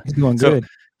 Yeah, he's doing good.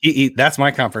 That's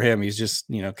my comp for him. He's just,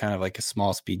 kind of like a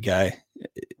small speed guy.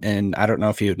 And I don't know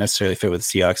if he would necessarily fit with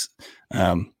the Seahawks,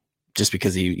 just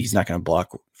because he's not going to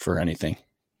block for anything.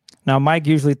 Now, Mike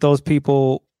usually throws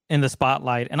people in the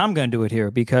spotlight, and I'm going to do it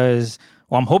here because,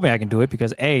 well, I'm hoping I can do it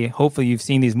because hopefully you've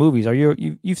seen these movies.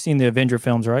 You've seen the Avenger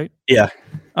films, right? Yeah.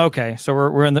 Okay, so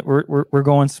we're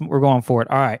going for it.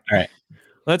 All right.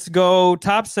 Let's go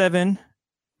top 7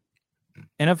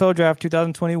 NFL Draft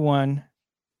 2021.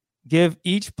 Give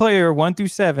each player 1 through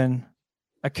 7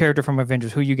 a character from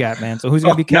Avengers. Who you got, man? So who's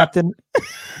going to be captain?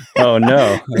 Oh,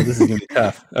 no. This is going to be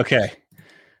tough. Okay.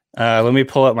 Let me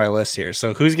pull up my list here.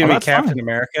 So who's going to be Captain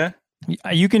America?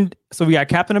 You can. So we got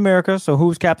Captain America. So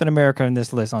who's Captain America in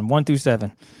this list on 1 through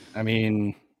 7? I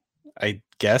mean, I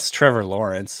guess Trevor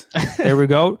Lawrence. There we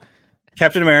go.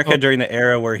 Captain America during the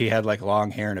era where he had like long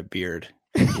hair and a beard.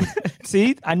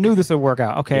 See, I knew this would work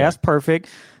out. Okay, That's perfect.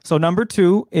 So number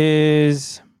 2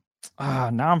 is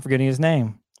now I'm forgetting his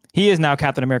name. He is now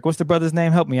Captain America. What's the brother's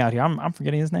name? Help me out here. I'm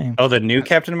forgetting his name. Oh, the new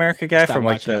Captain America guy from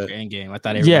like the Endgame. I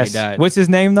thought everybody died. What's his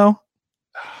name though?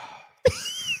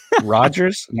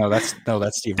 Rogers? No, that's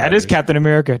Steve. That Rogers. is Captain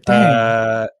America.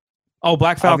 Dang.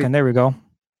 Black Falcon. There we go.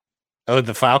 Oh,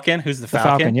 the Falcon. Who's the Falcon?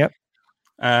 Falcon. Yep.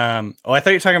 I thought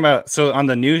you were talking about. So on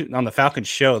the Falcon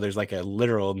show, there's like a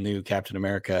literal new Captain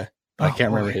America. I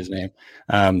can't remember his name.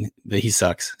 But he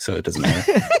sucks, so it doesn't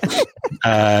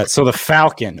matter. So the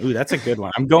Falcon. Ooh, that's a good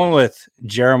one. I'm going with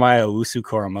Jeremiah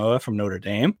Owusu-Koramoah from Notre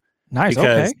Dame. Nice.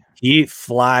 Because he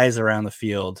flies around the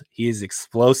field. He is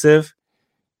explosive.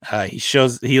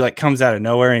 He like comes out of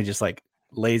nowhere and just like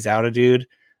lays out a dude.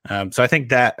 So I think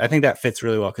that fits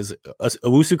really well because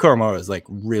Owusu-Koramoah is like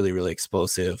really, really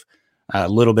explosive, a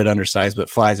little bit undersized, but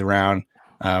flies around,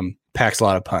 packs a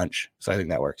lot of punch. So I think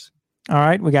that works. All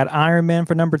right, we got Iron Man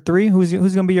for number 3. Who's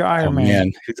going to be your Iron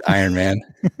Man? Who's Iron Man?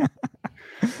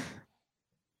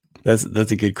 That's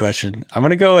a good question. I'm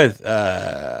going to go with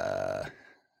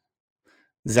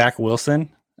Zach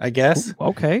Wilson, I guess. Ooh,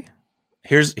 okay.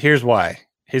 Here's why.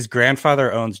 His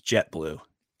grandfather owns JetBlue.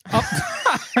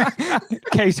 Oh.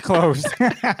 Case closed.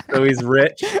 So he's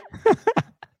rich.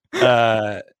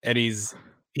 And he's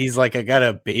like got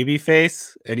a baby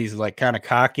face and he's like kind of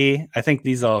cocky. I think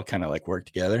these all kind of like work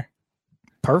together.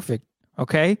 Perfect.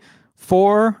 Okay.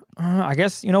 4, I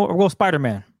guess, we'll go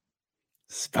Spider-Man.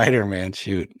 Spider-Man,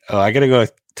 shoot. Oh, I got to go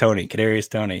with Tony, Kadarius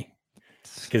Tony.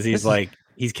 Because he's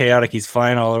chaotic. He's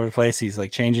flying all over the place. He's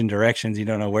like changing directions. You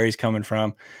don't know where he's coming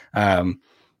from.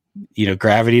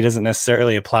 Gravity doesn't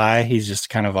necessarily apply. He's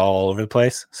just kind of all over the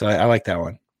place. So I like that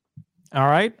one. All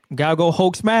right. Gotta go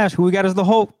Hulk smash. Who we got as the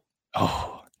Hulk?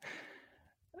 Oh.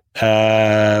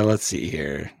 Let's see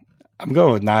here. I'm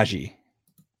going with Najee.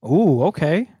 Ooh,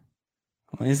 okay.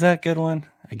 Is that a good one?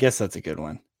 I guess that's a good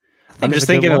one. I'm just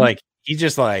thinking of like, he's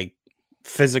just like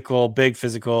physical, big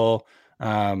physical.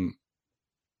 Kind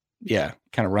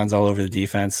of runs all over the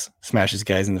defense, smashes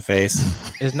guys in the face.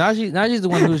 Is Najee's the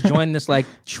one who's joined this like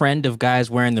trend of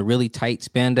guys wearing the really tight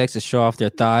spandex to show off their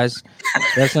thighs?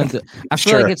 I feel like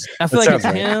it's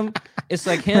him. It's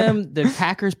like him, the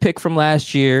Packers pick from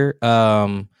last year.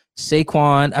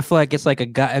 Saquon. I feel like it's like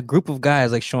a group of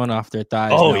guys like showing off their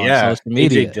thighs. Oh yeah, on social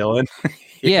media. AJ Dillon.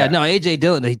 AJ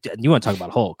Dillon. You want to talk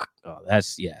about Hulk? Oh,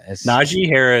 that's Najee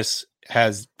Harris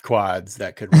has quads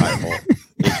that could rival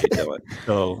AJ Dillon.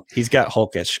 So he's got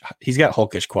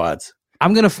hulkish quads.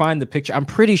 I'm gonna find the picture. I'm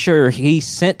pretty sure he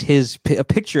sent a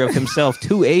picture of himself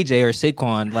to AJ or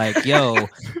Saquon. Like, yo,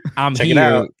 I'm Check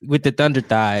here with the thunder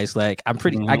thighs. Like, I'm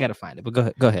pretty. I gotta find it.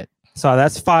 But go ahead. So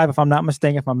that's 5, if I'm not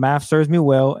mistaken. If my math serves me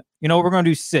well, we're gonna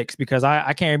do 6 because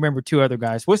I can't remember 2 other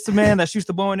guys. What's the man that shoots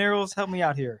the bow and arrows? Help me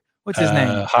out here. What's his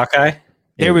name? Hawkeye.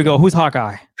 There we go. Who's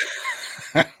Hawkeye?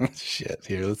 Shit.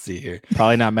 Here, let's see here.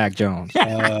 Probably not Mac Jones.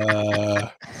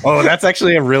 That's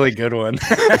actually a really good one.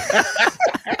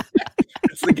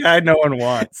 It's the guy no one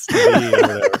wants to be or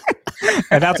whatever.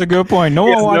 And that's a good point. No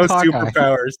one wants Hawkeye.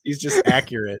 Superpowers. He's just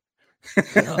accurate.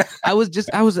 I was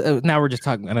now we're just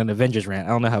talking on an Avengers rant.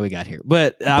 I don't know how we got here,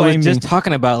 but I was just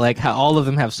talking about like how all of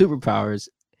them have superpowers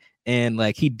and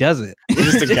like he doesn't.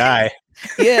 He's just a guy.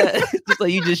 Yeah, it's just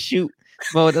like you just shoot.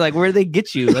 But like, where do they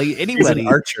get you? Like anybody? He's an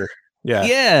archer.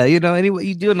 Yeah, anyway,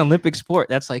 you do an Olympic sport,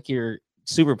 that's like your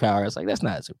superpower. It's like, that's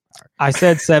not a superpower. I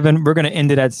said 7. We're gonna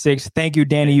end it at 6. Thank you,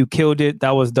 Danny. You killed it.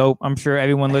 That was dope. I'm sure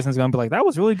everyone listening is gonna be like, that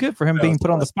was really good for him being put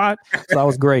on the spot. So that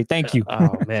was great. Thank you.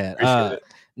 Oh man.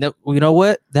 No, you know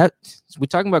what? That we're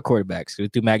talking about quarterbacks. We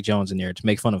threw Mac Jones in there to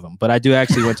make fun of him, but I do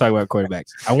actually want to talk about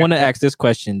quarterbacks. I want to ask this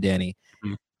question, Danny.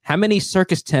 How many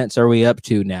circus tents are we up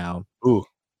to now?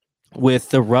 With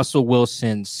the Russell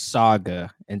Wilson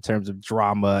saga in terms of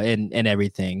drama and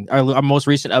everything? Our most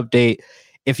recent update,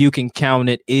 if you can count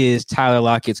it, is Tyler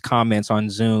Lockett's comments on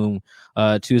Zoom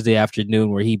Tuesday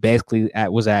afternoon, where he basically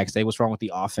was asked, hey, what's wrong with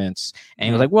the offense? And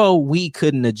he was like, well, we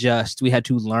couldn't adjust. We had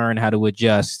to learn how to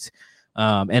adjust.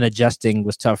 And adjusting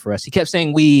was tough for us. He kept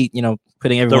saying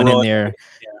putting everyone in there.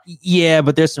 Yeah,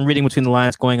 but there's some reading between the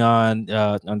lines going on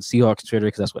Seahawks Twitter,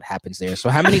 because that's what happens there. So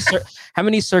how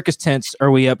many circus tents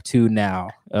are we up to now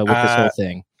with this whole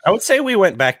thing? I would say we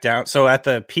went back down. So at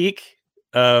the peak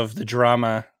of the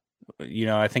drama,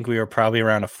 I think we were probably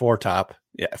around a 4 top.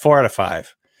 Yeah, 4 out of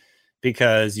 5.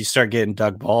 Because you start getting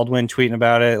Doug Baldwin tweeting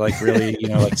about it, like really,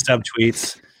 like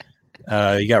subtweets.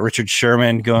 You got Richard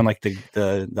Sherman going like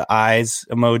the eyes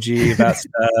emoji about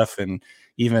stuff, and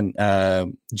even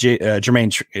Jermaine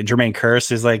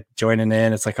Kearse is like joining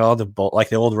in. It's like all the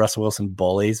old Russell Wilson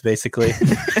bullies, basically.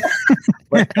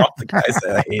 Like all the guys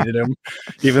that hated him,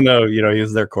 even though he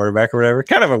was their quarterback or whatever.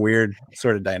 Kind of a weird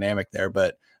sort of dynamic there,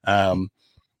 but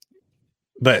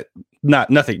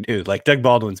nothing new. Like Doug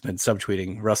Baldwin's been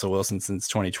subtweeting Russell Wilson since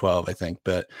 2012, I think.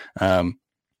 But and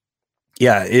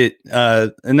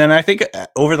then I think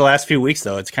over the last few weeks,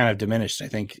 though, it's kind of diminished. I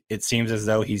think it seems as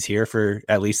though he's here for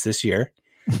at least this year.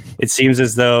 It seems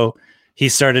as though he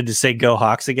started to say "Go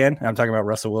Hawks" again. I'm talking about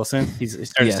Russell Wilson. He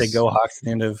started to say "Go Hawks" at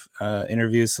the end of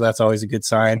interviews, so that's always a good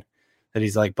sign that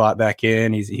he's like bought back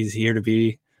in. He's here to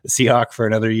be a Seahawk for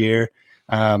another year.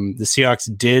 The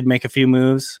Seahawks did make a few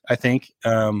moves, I think.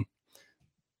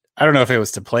 I don't know if it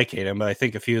was to placate him, but I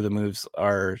think a few of the moves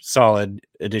are solid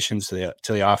additions to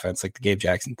the offense, like the Gabe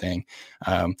Jackson thing.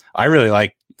 I really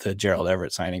like the Gerald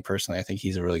Everett signing personally. I think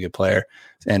he's a really good player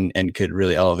and could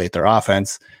really elevate their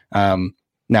offense.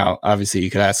 Now, obviously, you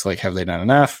could ask, like, have they done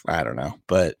enough? I don't know,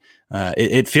 but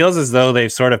it feels as though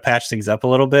they've sort of patched things up a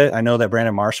little bit. I know that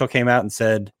Brandon Marshall came out and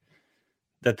said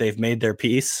that they've made their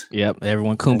peace. Yep,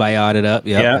 everyone kumbaya'd it up.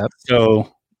 Yep.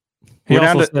 So we're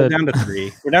down to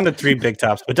 3. We're down to 3 big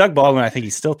tops. But Doug Baldwin, I think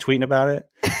he's still tweeting about it.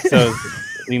 So,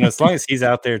 as long as he's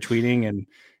out there tweeting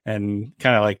and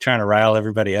kind of like trying to rile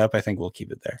everybody up, I think we'll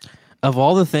keep it there. Of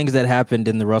all the things that happened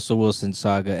in the Russell Wilson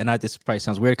saga, and this probably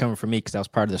sounds weird coming from me because that was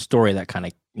part of the story that kind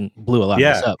of blew a lot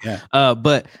of this up. Yeah.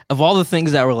 But of all the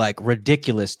things that were like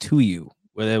ridiculous to you,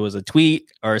 whether it was a tweet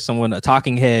or someone, a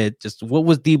talking head, just what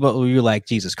was you're like,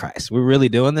 Jesus Christ, we're really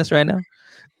doing this right now?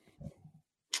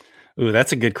 Ooh,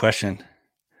 that's a good question.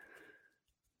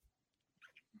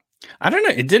 I don't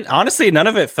know. It didn't, honestly, none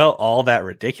of it felt all that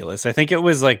ridiculous. I think it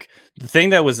was like the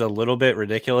thing that was a little bit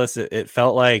ridiculous. It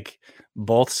felt like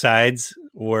both sides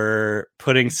were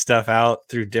putting stuff out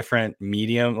through different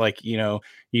medium. Like, you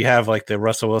have like the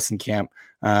Russell Wilson camp,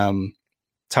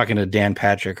 talking to Dan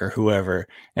Patrick or whoever,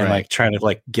 and like trying to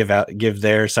like give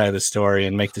their side of the story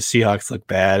and make the Seahawks look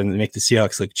bad and make the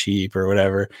Seahawks look cheap or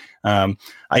whatever.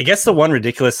 I guess the one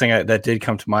ridiculous thing that did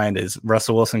come to mind is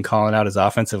Russell Wilson calling out his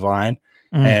offensive line.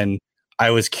 And I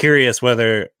was curious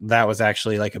whether that was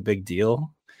actually like a big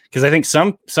deal, because I think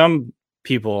some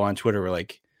people on Twitter were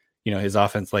like, his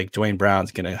offense, like Dwayne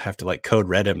Brown's gonna have to like code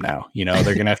red him now.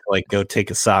 They're gonna have to like go take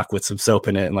a sock with some soap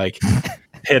in it and like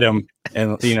hit him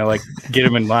and like get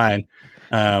him in line,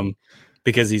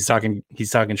 because he's talking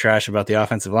trash about the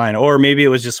offensive line. Or maybe it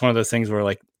was just one of those things where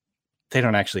like they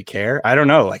don't actually care. I don't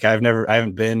know. Like I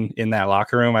haven't been in that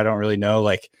locker room. I don't really know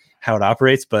like how it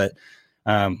operates, but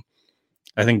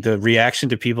I think the reaction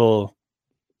to people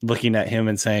looking at him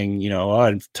and saying,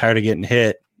 I'm tired of getting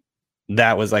hit,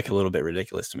 that was like a little bit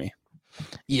ridiculous to me.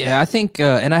 Yeah, I think,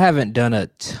 and I haven't done a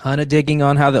ton of digging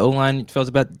on how the O-line feels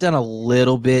about it, done a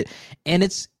little bit, and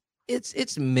it's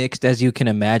mixed, as you can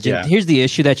imagine. Yeah. Here's the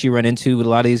issue that you run into with a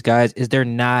lot of these guys is they're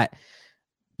not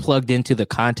plugged into the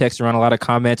context around a lot of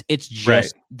comments. It's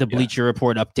just the Bleacher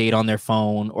Report update on their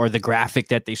phone or the graphic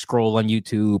that they scroll on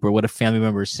YouTube or what a family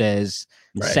member says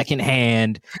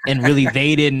secondhand, and really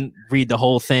they didn't read the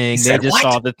whole thing. They just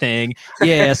saw the thing.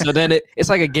 Yeah, so then it's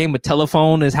like a game of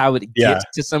telephone is how it gets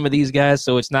to some of these guys.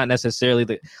 So it's not necessarily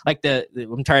the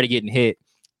I'm tired of getting hit.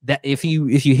 That if you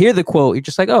hear the quote, you're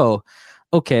just like, oh,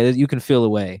 okay, you can feel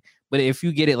away. But if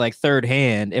you get it like third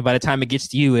hand, and by the time it gets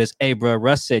to you is, hey, bro,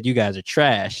 Russ said you guys are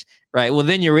trash, Right. Well,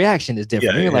 then your reaction is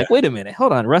different. Yeah, You're yeah. like, wait a minute,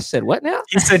 hold on. Russ said what now?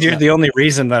 He said you're the only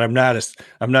reason that I'm not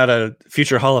a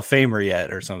future Hall of Famer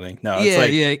yet, or something. No, it's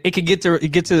like, yeah. It could get to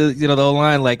the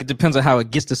line. Like, it depends on how it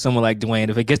gets to someone like Dwayne.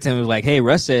 If it gets to him like, hey,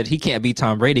 Russ said he can't beat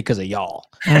Tom Brady because of y'all.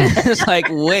 It's like,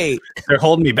 wait, they're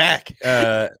holding me back.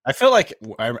 I feel like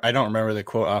I don't remember the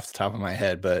quote off the top of my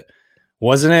head, but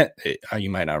wasn't it? You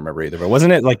might not remember either, but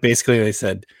wasn't it like basically they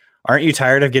said, "Aren't you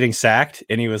tired of getting sacked?"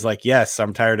 And he was like, "Yes,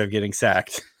 I'm tired of getting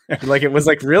sacked." Like, it was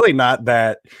like really not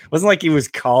that. It wasn't like he was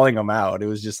calling them out. It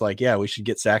was just like, yeah, we should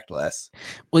get sacked less.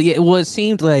 Well, yeah, it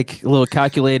seemed like a little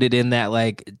calculated in that,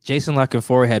 like, Jason La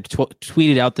Canfora had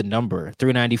tweeted out the number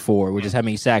 394, which is how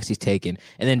many sacks he's taken,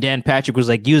 and then Dan Patrick was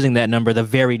like using that number the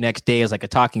very next day as like a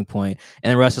talking point,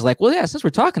 and then Russ is like, well, yeah, since we're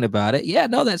talking about it, yeah,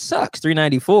 no, that sucks,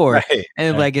 394, right,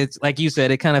 and like it's like you said,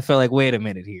 it kind of felt like, wait a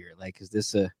minute here, like, is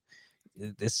this a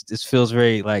this feels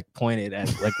very like pointed at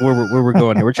like where we're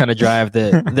going here. We're trying to drive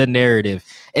the narrative,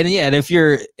 and yeah, and if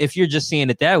you're just seeing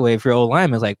it that way, if your old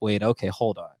lineman is like, wait, okay,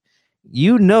 hold on,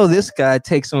 this guy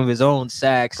takes some of his own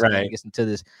sacks, right, and gets into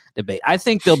this debate. I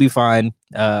think they'll be fine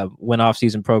when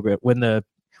off-season program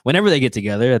whenever they get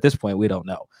together. At this point, we don't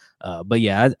know, but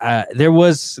yeah, there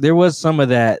was some of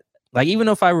that. Like, even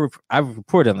though if I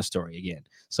reported on the story again,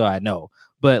 so I know,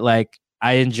 but like,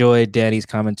 I enjoyed Danny's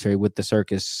commentary with the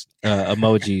circus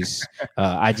emojis.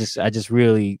 I just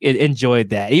really enjoyed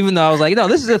that, even though I was like, no,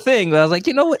 this is a thing. But I was like,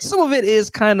 you know what? Some of it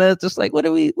is kind of just like, what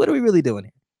are we really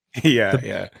doing here?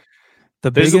 Yeah.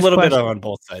 There's a little bit on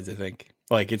both sides, I think.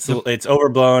 Like, it's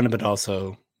overblown, but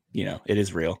also, it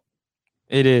is real.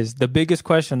 It is. The biggest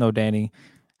question, though, Danny,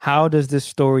 how does this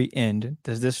story end?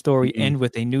 Does this story end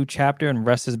with a new chapter and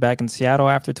Russ is back in Seattle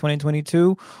after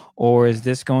 2022? Or is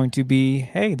this going to be,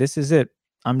 hey, this is it,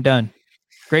 I'm done.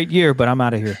 Great year, but I'm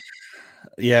out of here.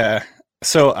 Yeah.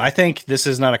 So I think this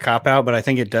is not a cop-out, but I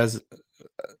think it does.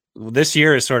 This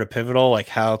year is sort of pivotal, like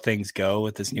how things go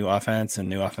with this new offense and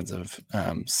new offensive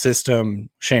system.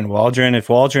 Shane Waldron, if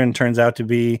Waldron turns out to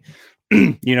be,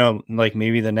 like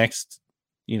maybe the next,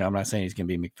 I'm not saying he's going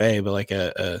to be McVay, but like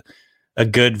a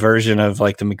good version of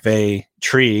like the McVay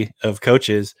tree of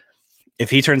coaches. If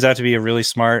he turns out to be a really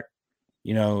smart,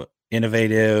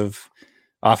 innovative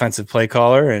offensive play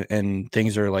caller and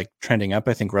things are like trending up,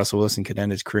 I think Russell Wilson could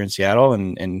end his career in Seattle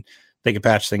and they could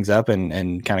patch things up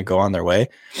and kind of go on their way.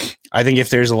 I think if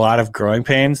there's a lot of growing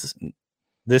pains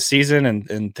this season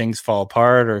and things fall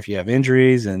apart, or if you have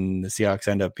injuries and the Seahawks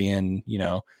end up being,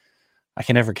 I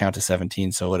can never count to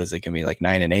 17. So what is it going to be, like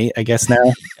 9-8, I guess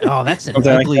now? Oh, that's an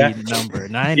ugly number.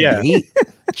 9-8.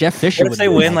 Jeff Fisher would say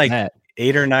win like that.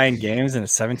 8 or 9 games in a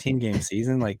 17-game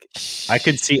season. Like, I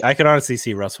could honestly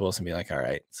see Russell Wilson be like, all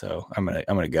right, so I'm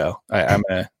gonna go. I'm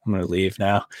gonna leave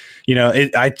now.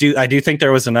 I do think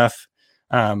there was enough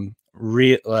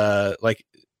like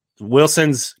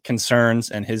Wilson's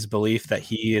concerns and his belief that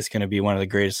he is going to be one of the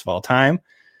greatest of all time,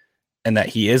 and that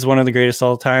he is one of the greatest of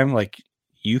all time. Like,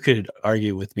 you could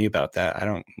argue with me about that. I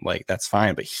don't like, that's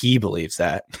fine, but he believes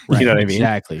that. Right, you know what I mean?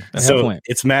 Exactly. So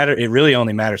it really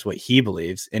only matters what he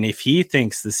believes. And if he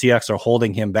thinks the Seahawks are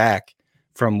holding him back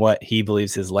from what he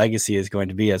believes his legacy is going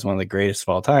to be as one of the greatest of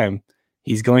all time,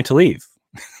 he's going to leave.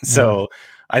 So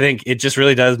I think it just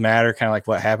really does matter kind of like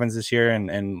what happens this year.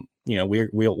 And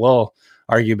we'll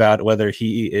argue about whether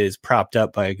he is propped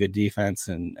up by a good defense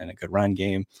and a good run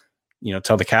game,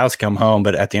 till the cows come home.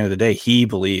 But at the end of the day, he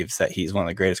believes that he's one of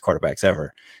the greatest quarterbacks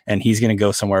ever, and he's going to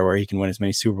go somewhere where he can win as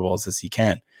many Super Bowls as he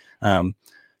can.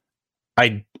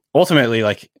 I ultimately,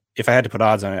 like, if I had to put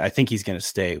odds on it, I think he's going to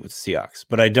stay with the Seahawks,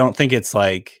 but I don't think it's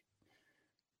like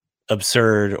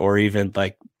absurd or even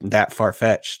like that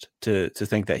far-fetched to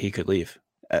think that he could leave.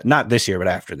 Not this year, but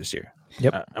after this year.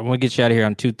 Yep. I want to get you out of here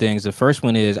on 2 things. The first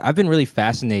one is I've been really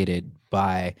fascinated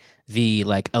by the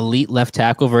like elite left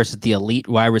tackle versus the elite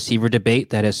wide receiver debate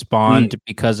that has spawned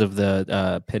because of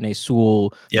the Penei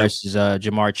Sewell versus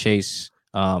Jamar Chase.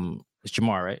 It's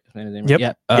Jamar, right?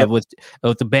 Yep. With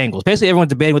the Bengals. Basically, everyone's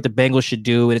debating what the Bengals should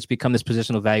do, and it's become this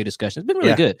positional value discussion. It's been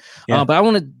really good. But I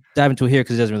want to dive into it here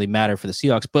because it doesn't really matter for the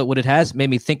Seahawks. But what it has made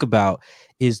me think about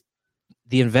is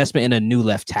the investment in a new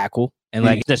left tackle. And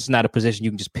like, that's not a position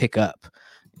you can just pick up.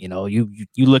 You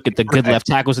look at the good left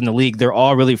tackles in the league, they're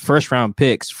all really first round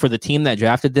picks for the team that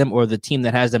drafted them, or the team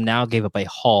that has them now gave up a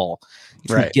haul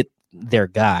to get their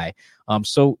guy.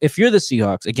 So if you're the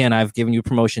Seahawks, again, I've given you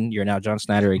promotion. You're now John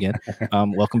Snyder again.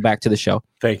 Welcome back to the show.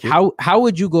 Thank you. How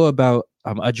would you go about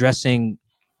addressing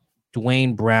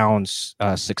Dwayne Brown's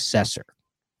successor?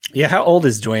 Yeah, how old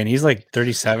is Dwayne? He's like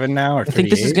 37 now, or 38? I think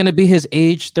this is going to be his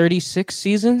age 36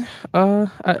 season. I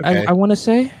want to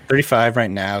say 35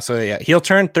 right now. So yeah, he'll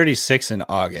turn 36 in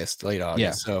August, late August.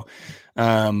 Yeah. So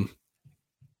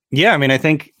Yeah, I mean, I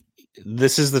think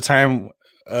this is the time.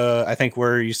 I think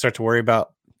where you start to worry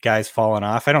about guys falling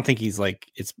off. I don't think he's like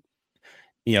it's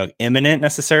imminent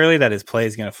necessarily that his play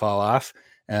is going to fall off.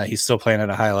 He's still playing at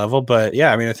a high level, but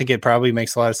yeah, I mean, I think it probably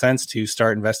makes a lot of sense to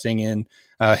start investing in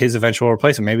his eventual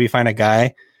replacement. Maybe find a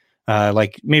guy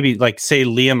like say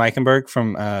Liam Eichenberg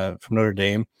from Notre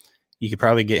Dame. You could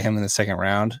probably get him in the second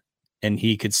round, and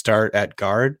he could start at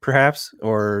guard, perhaps,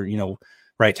 or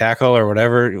right tackle or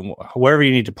wherever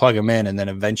you need to plug him in, and then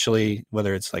eventually,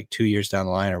 whether it's like 2 years down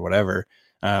the line or whatever,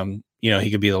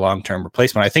 he could be the long-term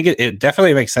replacement. I think it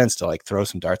definitely makes sense to like throw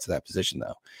some darts at that position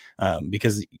though,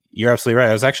 because you're absolutely right.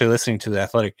 I was actually listening to the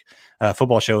Athletic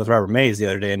Football Show with Robert Mays the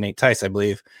other day and Nate Tice, I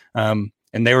believe, and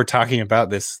they were talking about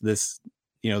this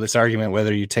argument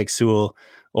whether you take Sewell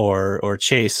or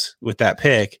Chase with that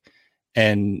pick,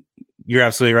 and you're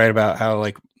absolutely right about how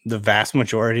like the vast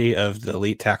majority of the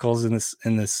elite tackles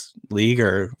in this league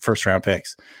are first round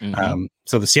picks. Mm-hmm.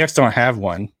 So the Seahawks don't have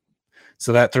one.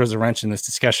 So that throws a wrench in this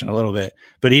discussion a little bit,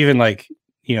 but even like,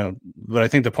 but I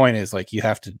think the point is like, you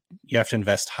have to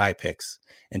invest high picks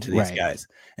into these guys.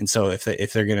 And so if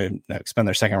they're going to spend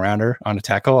their second rounder on a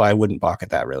tackle, I wouldn't balk at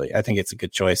that. Really. I think it's a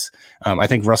good choice. I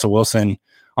think Russell Wilson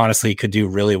honestly could do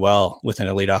really well with an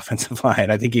elite offensive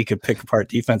line. I think he could pick apart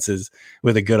defenses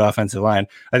with a good offensive line.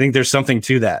 I think there's something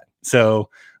to that. So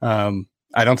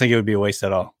I don't think it would be a waste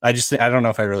at all. I don't know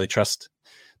if I really trust.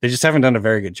 They just haven't done a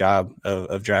very good job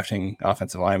of drafting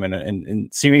offensive linemen,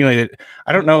 and seemingly,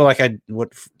 I don't know,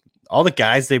 what all the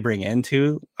guys they bring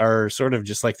into are sort of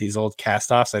just like these old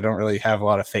cast-offs. I don't really have a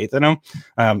lot of faith in them.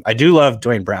 I do love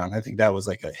Dwayne Brown. I think that was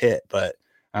like a hit, but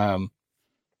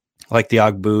like the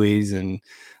Ogbuis and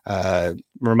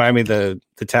remind me the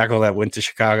tackle that went to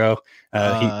Chicago.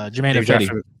 Jermaine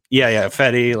Fetty. Yeah,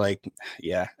 Fetty. Like,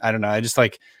 yeah, I don't know. I just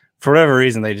like, for whatever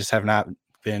reason, they just have not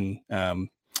been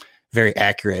very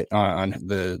accurate on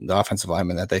the offensive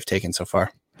linemen that they've taken so far.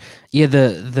 Yeah,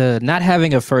 the not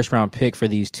having a first round pick for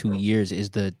these 2 years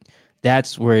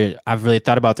that's where I've really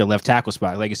thought about their left tackle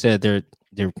spot. Like I said, they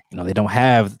don't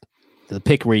have the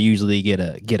pick where you usually get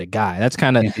a guy. That's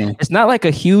kind of it's not like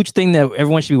a huge thing that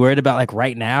everyone should be worried about like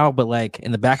right now, but like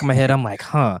in the back of my head, I'm like,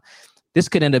 this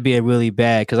could end up being really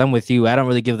bad, because I'm with you. I don't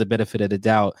really give the benefit of the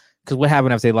doubt, because what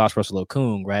happened if they lost Russell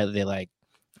Okung, right? They I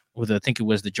think it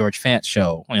was the George Fant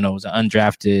show. It was an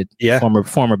undrafted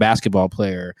former basketball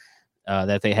player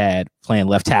that they had playing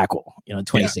left tackle, in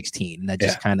 2016. And that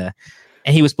just kind of,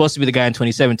 and he was supposed to be the guy in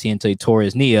 2017 until he tore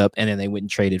his knee up, and then they went and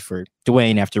traded for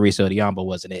Dwayne after Riso Diamba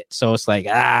wasn't it. So it's like,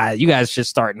 you guys should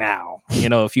start now,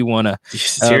 if you want to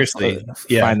seriously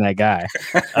find that guy.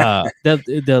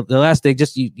 The last thing,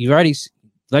 just you already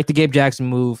like the Gabe Jackson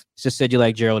move. Just said you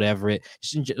like Gerald Everett.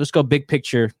 Let's go big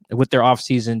picture with their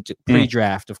offseason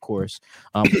pre-draft, of course.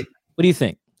 What do you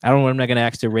think? I'm not going to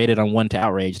ask to rate it on 1 to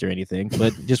outraged or anything,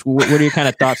 but just what are your kind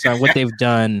of thoughts on what they've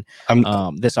done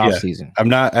this offseason? I'm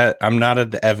not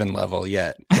at the Evan level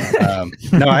yet.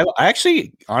 No, I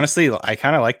actually, honestly, I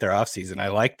kind of like their offseason. I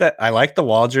like that. I like the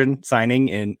Waldron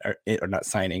signing or not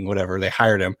signing, whatever. They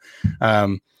hired him.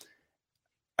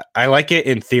 I like it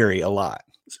in theory a lot.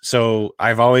 So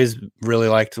I've always really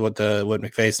liked what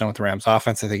McVay's done with the Rams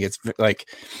offense. I think it's like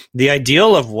the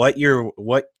ideal of what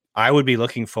I would be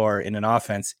looking for in an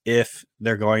offense if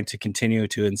they're going to continue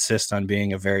to insist on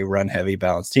being a very run heavy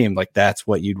balanced team. Like that's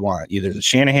what you'd want, either the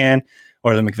Shanahan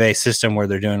or the McVay system, where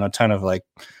they're doing a ton of like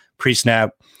pre-snap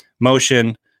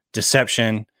motion,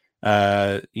 deception,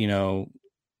 eye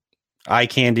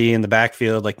candy in the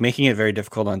backfield, like making it very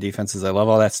difficult on defenses. I love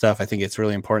all that stuff. I think it's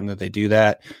really important that they do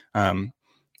that.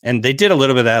 And they did a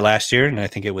little bit of that last year, and I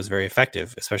think it was very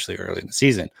effective, especially early in the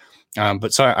season.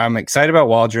 But so I'm excited about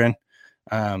Waldron.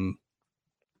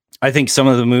 I think some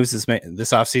of the moves this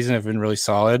offseason have been really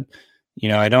solid.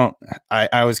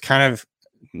 I was kind of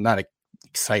not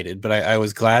excited, but I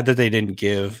was glad that they didn't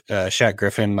give Shaq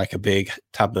Griffin like a big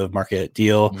top of market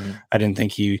deal. Mm-hmm. I didn't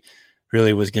think he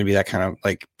really was going to be that kind of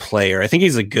like player. I think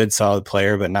he's a good, solid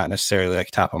player, but not necessarily like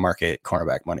top of market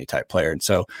cornerback money type player. And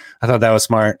so I thought that was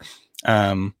smart.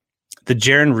 The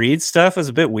Jaron Reed stuff was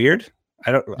a bit weird.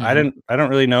 I don't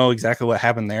really know exactly what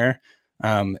happened there.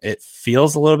 It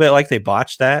feels a little bit like they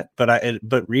botched that,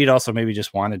 but Reed also maybe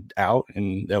just wanted out,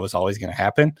 and that was always going to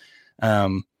happen.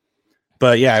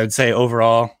 But yeah, I would say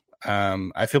overall,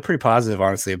 I feel pretty positive,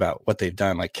 honestly, about what they've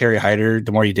done. Like Kerry Hyder,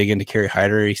 the more you dig into Kerry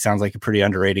Hyder, he sounds like a pretty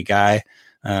underrated guy.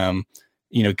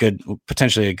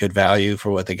 Potentially a good value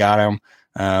for what they got him.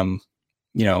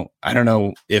 I don't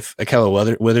know if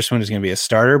Ahkello Witherspoon is going to be a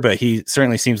starter, but he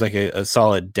certainly seems like a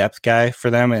solid depth guy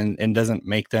for them, and doesn't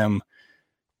make them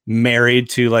married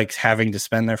to like having to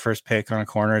spend their first pick on a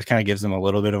corner. It kind of gives them a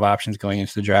little bit of options going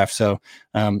into the draft. So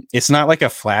it's not like a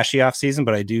flashy offseason,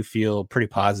 but I do feel pretty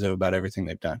positive about everything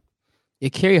they've done. Yeah,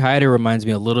 Kerry Hyder reminds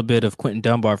me a little bit of Quentin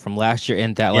Dunbar from last year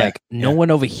in that no one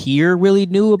over here really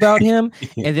knew about him.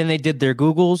 And then they did their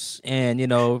Googles and,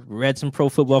 read some Pro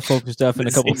Football Focus stuff and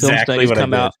a couple film studies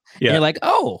come out. Yeah. And you're like,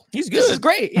 oh, he's good. This is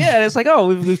great. Yeah. And it's like, oh,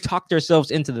 we've talked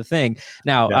ourselves into the thing.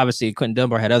 Now, obviously, Quentin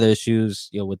Dunbar had other issues,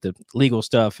 with the legal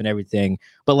stuff and everything.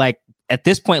 But like at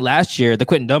this point last year, the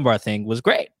Quentin Dunbar thing was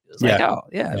great. It was like, oh,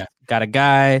 yeah, got a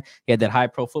guy. He had that high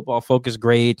Pro Football Focus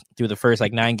grade through the first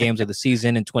 9 games of the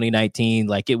season in 2019.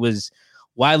 Like it was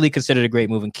widely considered a great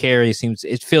move. And Kerry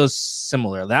it feels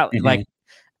similar. That like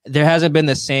there hasn't been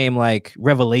the same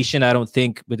revelation, I don't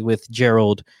think, with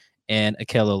Gerald and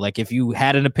Okello. Like if you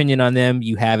had an opinion on them,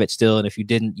 you have it still, and if you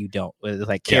didn't, you don't.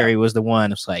 Like Kerry was the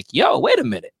one. It's like, yo, wait a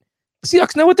minute. The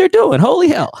Seahawks know what they're doing. Holy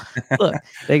hell! Look,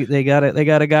 they got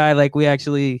a guy like we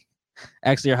actually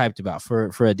are hyped about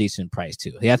for a decent price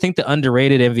too. Yeah, I think the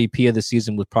underrated MVP of the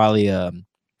season was probably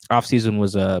off season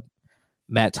was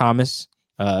Matt Thomas,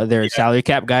 their salary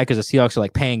cap guy, because the Seahawks are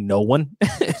paying no one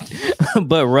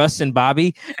but Russ and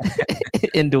Bobby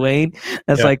and Dwayne.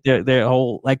 That's their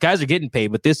whole guys are getting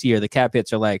paid, but this year the cap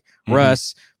hits are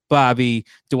Russ, Bobby,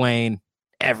 Dwayne,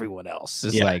 everyone else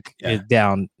is is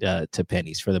down to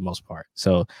pennies for the most part.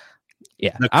 So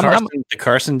yeah, the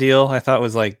Carson deal I thought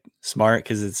was smart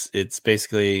because it's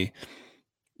basically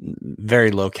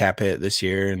very low cap hit this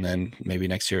year, and then maybe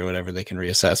next year or whatever they can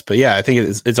reassess. But yeah, I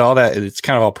think it's all that. It's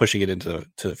kind of all pushing it into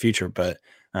the future, but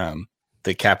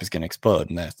the cap is going to explode,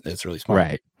 and that's really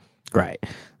smart. Right.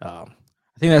 I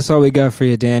think that's all we got for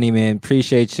you, Danny, man.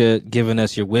 Appreciate you giving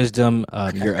us your wisdom,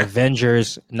 your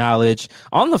Avengers knowledge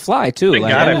on the fly too.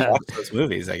 I watch those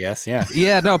movies, I guess. Yeah.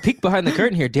 Yeah. No, peek behind the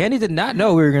curtain here. Danny did not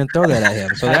know we were going to throw that at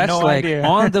him. So that's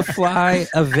on the fly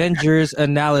Avengers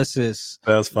analysis.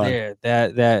 That was fun. There,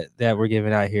 that we're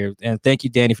giving out here. And thank you,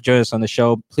 Danny, for joining us on the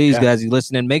show. Please, guys, you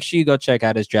listening, make sure you go check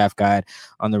out his draft guide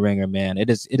on the Ringer, man.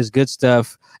 It is good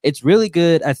stuff. It's really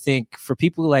good, I think, for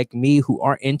people like me who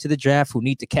aren't into the draft, who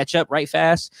need to catch up right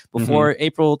fast before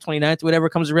April 29th, whatever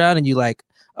comes around, and you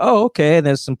oh, okay, and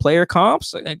there's some player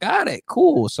comps. I got it.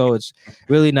 Cool. So it's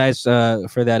really nice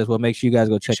for that as well. Make sure you guys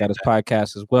go check out his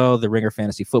podcast as well, the Ringer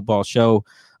Fantasy Football Show.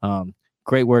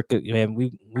 Great work, man.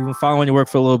 We've been following your work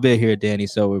for a little bit here, Danny,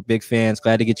 so we're big fans.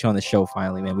 Glad to get you on the show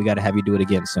finally, man. We got to have you do it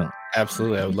again soon.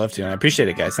 Absolutely. I would love to. And I appreciate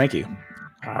it, guys. Thank you.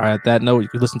 All right, at that note, you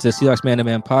can listen to the Seahawks Man to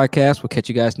Man podcast. We'll catch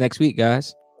you guys next week,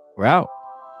 guys. We're out.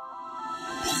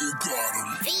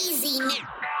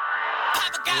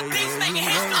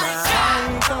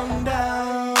 Come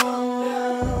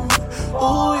down.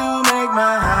 Ooh, you make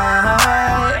my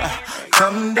high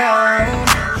come down.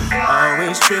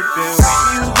 Always tripping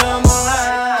when you come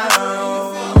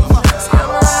around. So I'm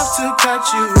gonna have to cut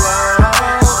you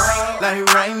off,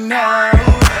 right now.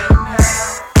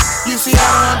 You see, I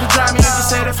don't have to drive me. You can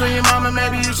say that for your mama.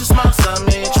 Maybe you should smoke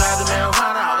something. Try the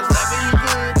marijuana. I was loving you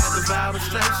good. The vibe was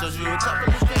straight. Showed you a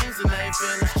couple of things and they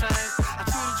feelings changed. I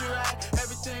treated you right.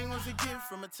 Everything was a gift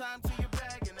from a time to your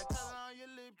bag and the color on your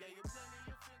lip. Yeah, you plenty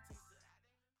of 50s.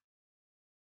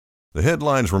 The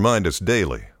headlines remind us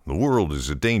daily, the world is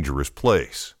a dangerous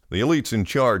place. The elites in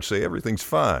charge say everything's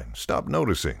fine, stop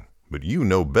noticing. But you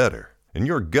know better. And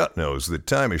your gut knows that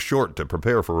time is short to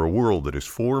prepare for a world that is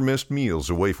 4 missed meals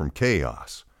away from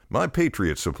chaos. My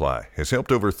Patriot Supply has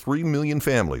helped over 3 million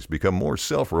families become more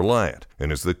self-reliant and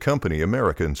is the company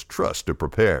Americans trust to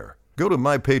prepare. Go to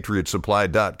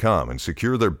MyPatriotSupply.com and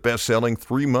secure their best-selling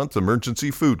 3-month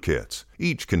emergency food kits.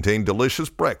 Each contain delicious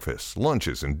breakfasts,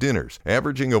 lunches, and dinners,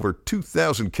 averaging over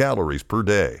 2,000 calories per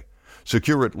day.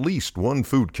 Secure at least 1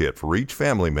 food kit for each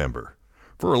family member.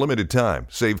 For a limited time,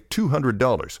 save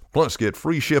 $200, plus get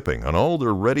free shipping on all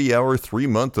their Ready Hour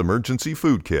 3-month emergency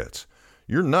food kits.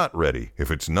 You're not ready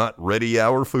if it's not Ready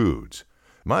Hour Foods.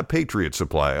 My Patriot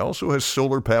Supply also has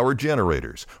solar power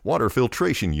generators, water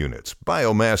filtration units,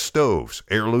 biomass stoves,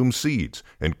 heirloom seeds,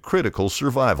 and critical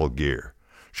survival gear.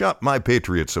 Shop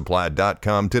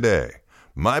MyPatriotSupply.com today.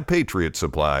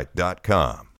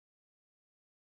 MyPatriotSupply.com.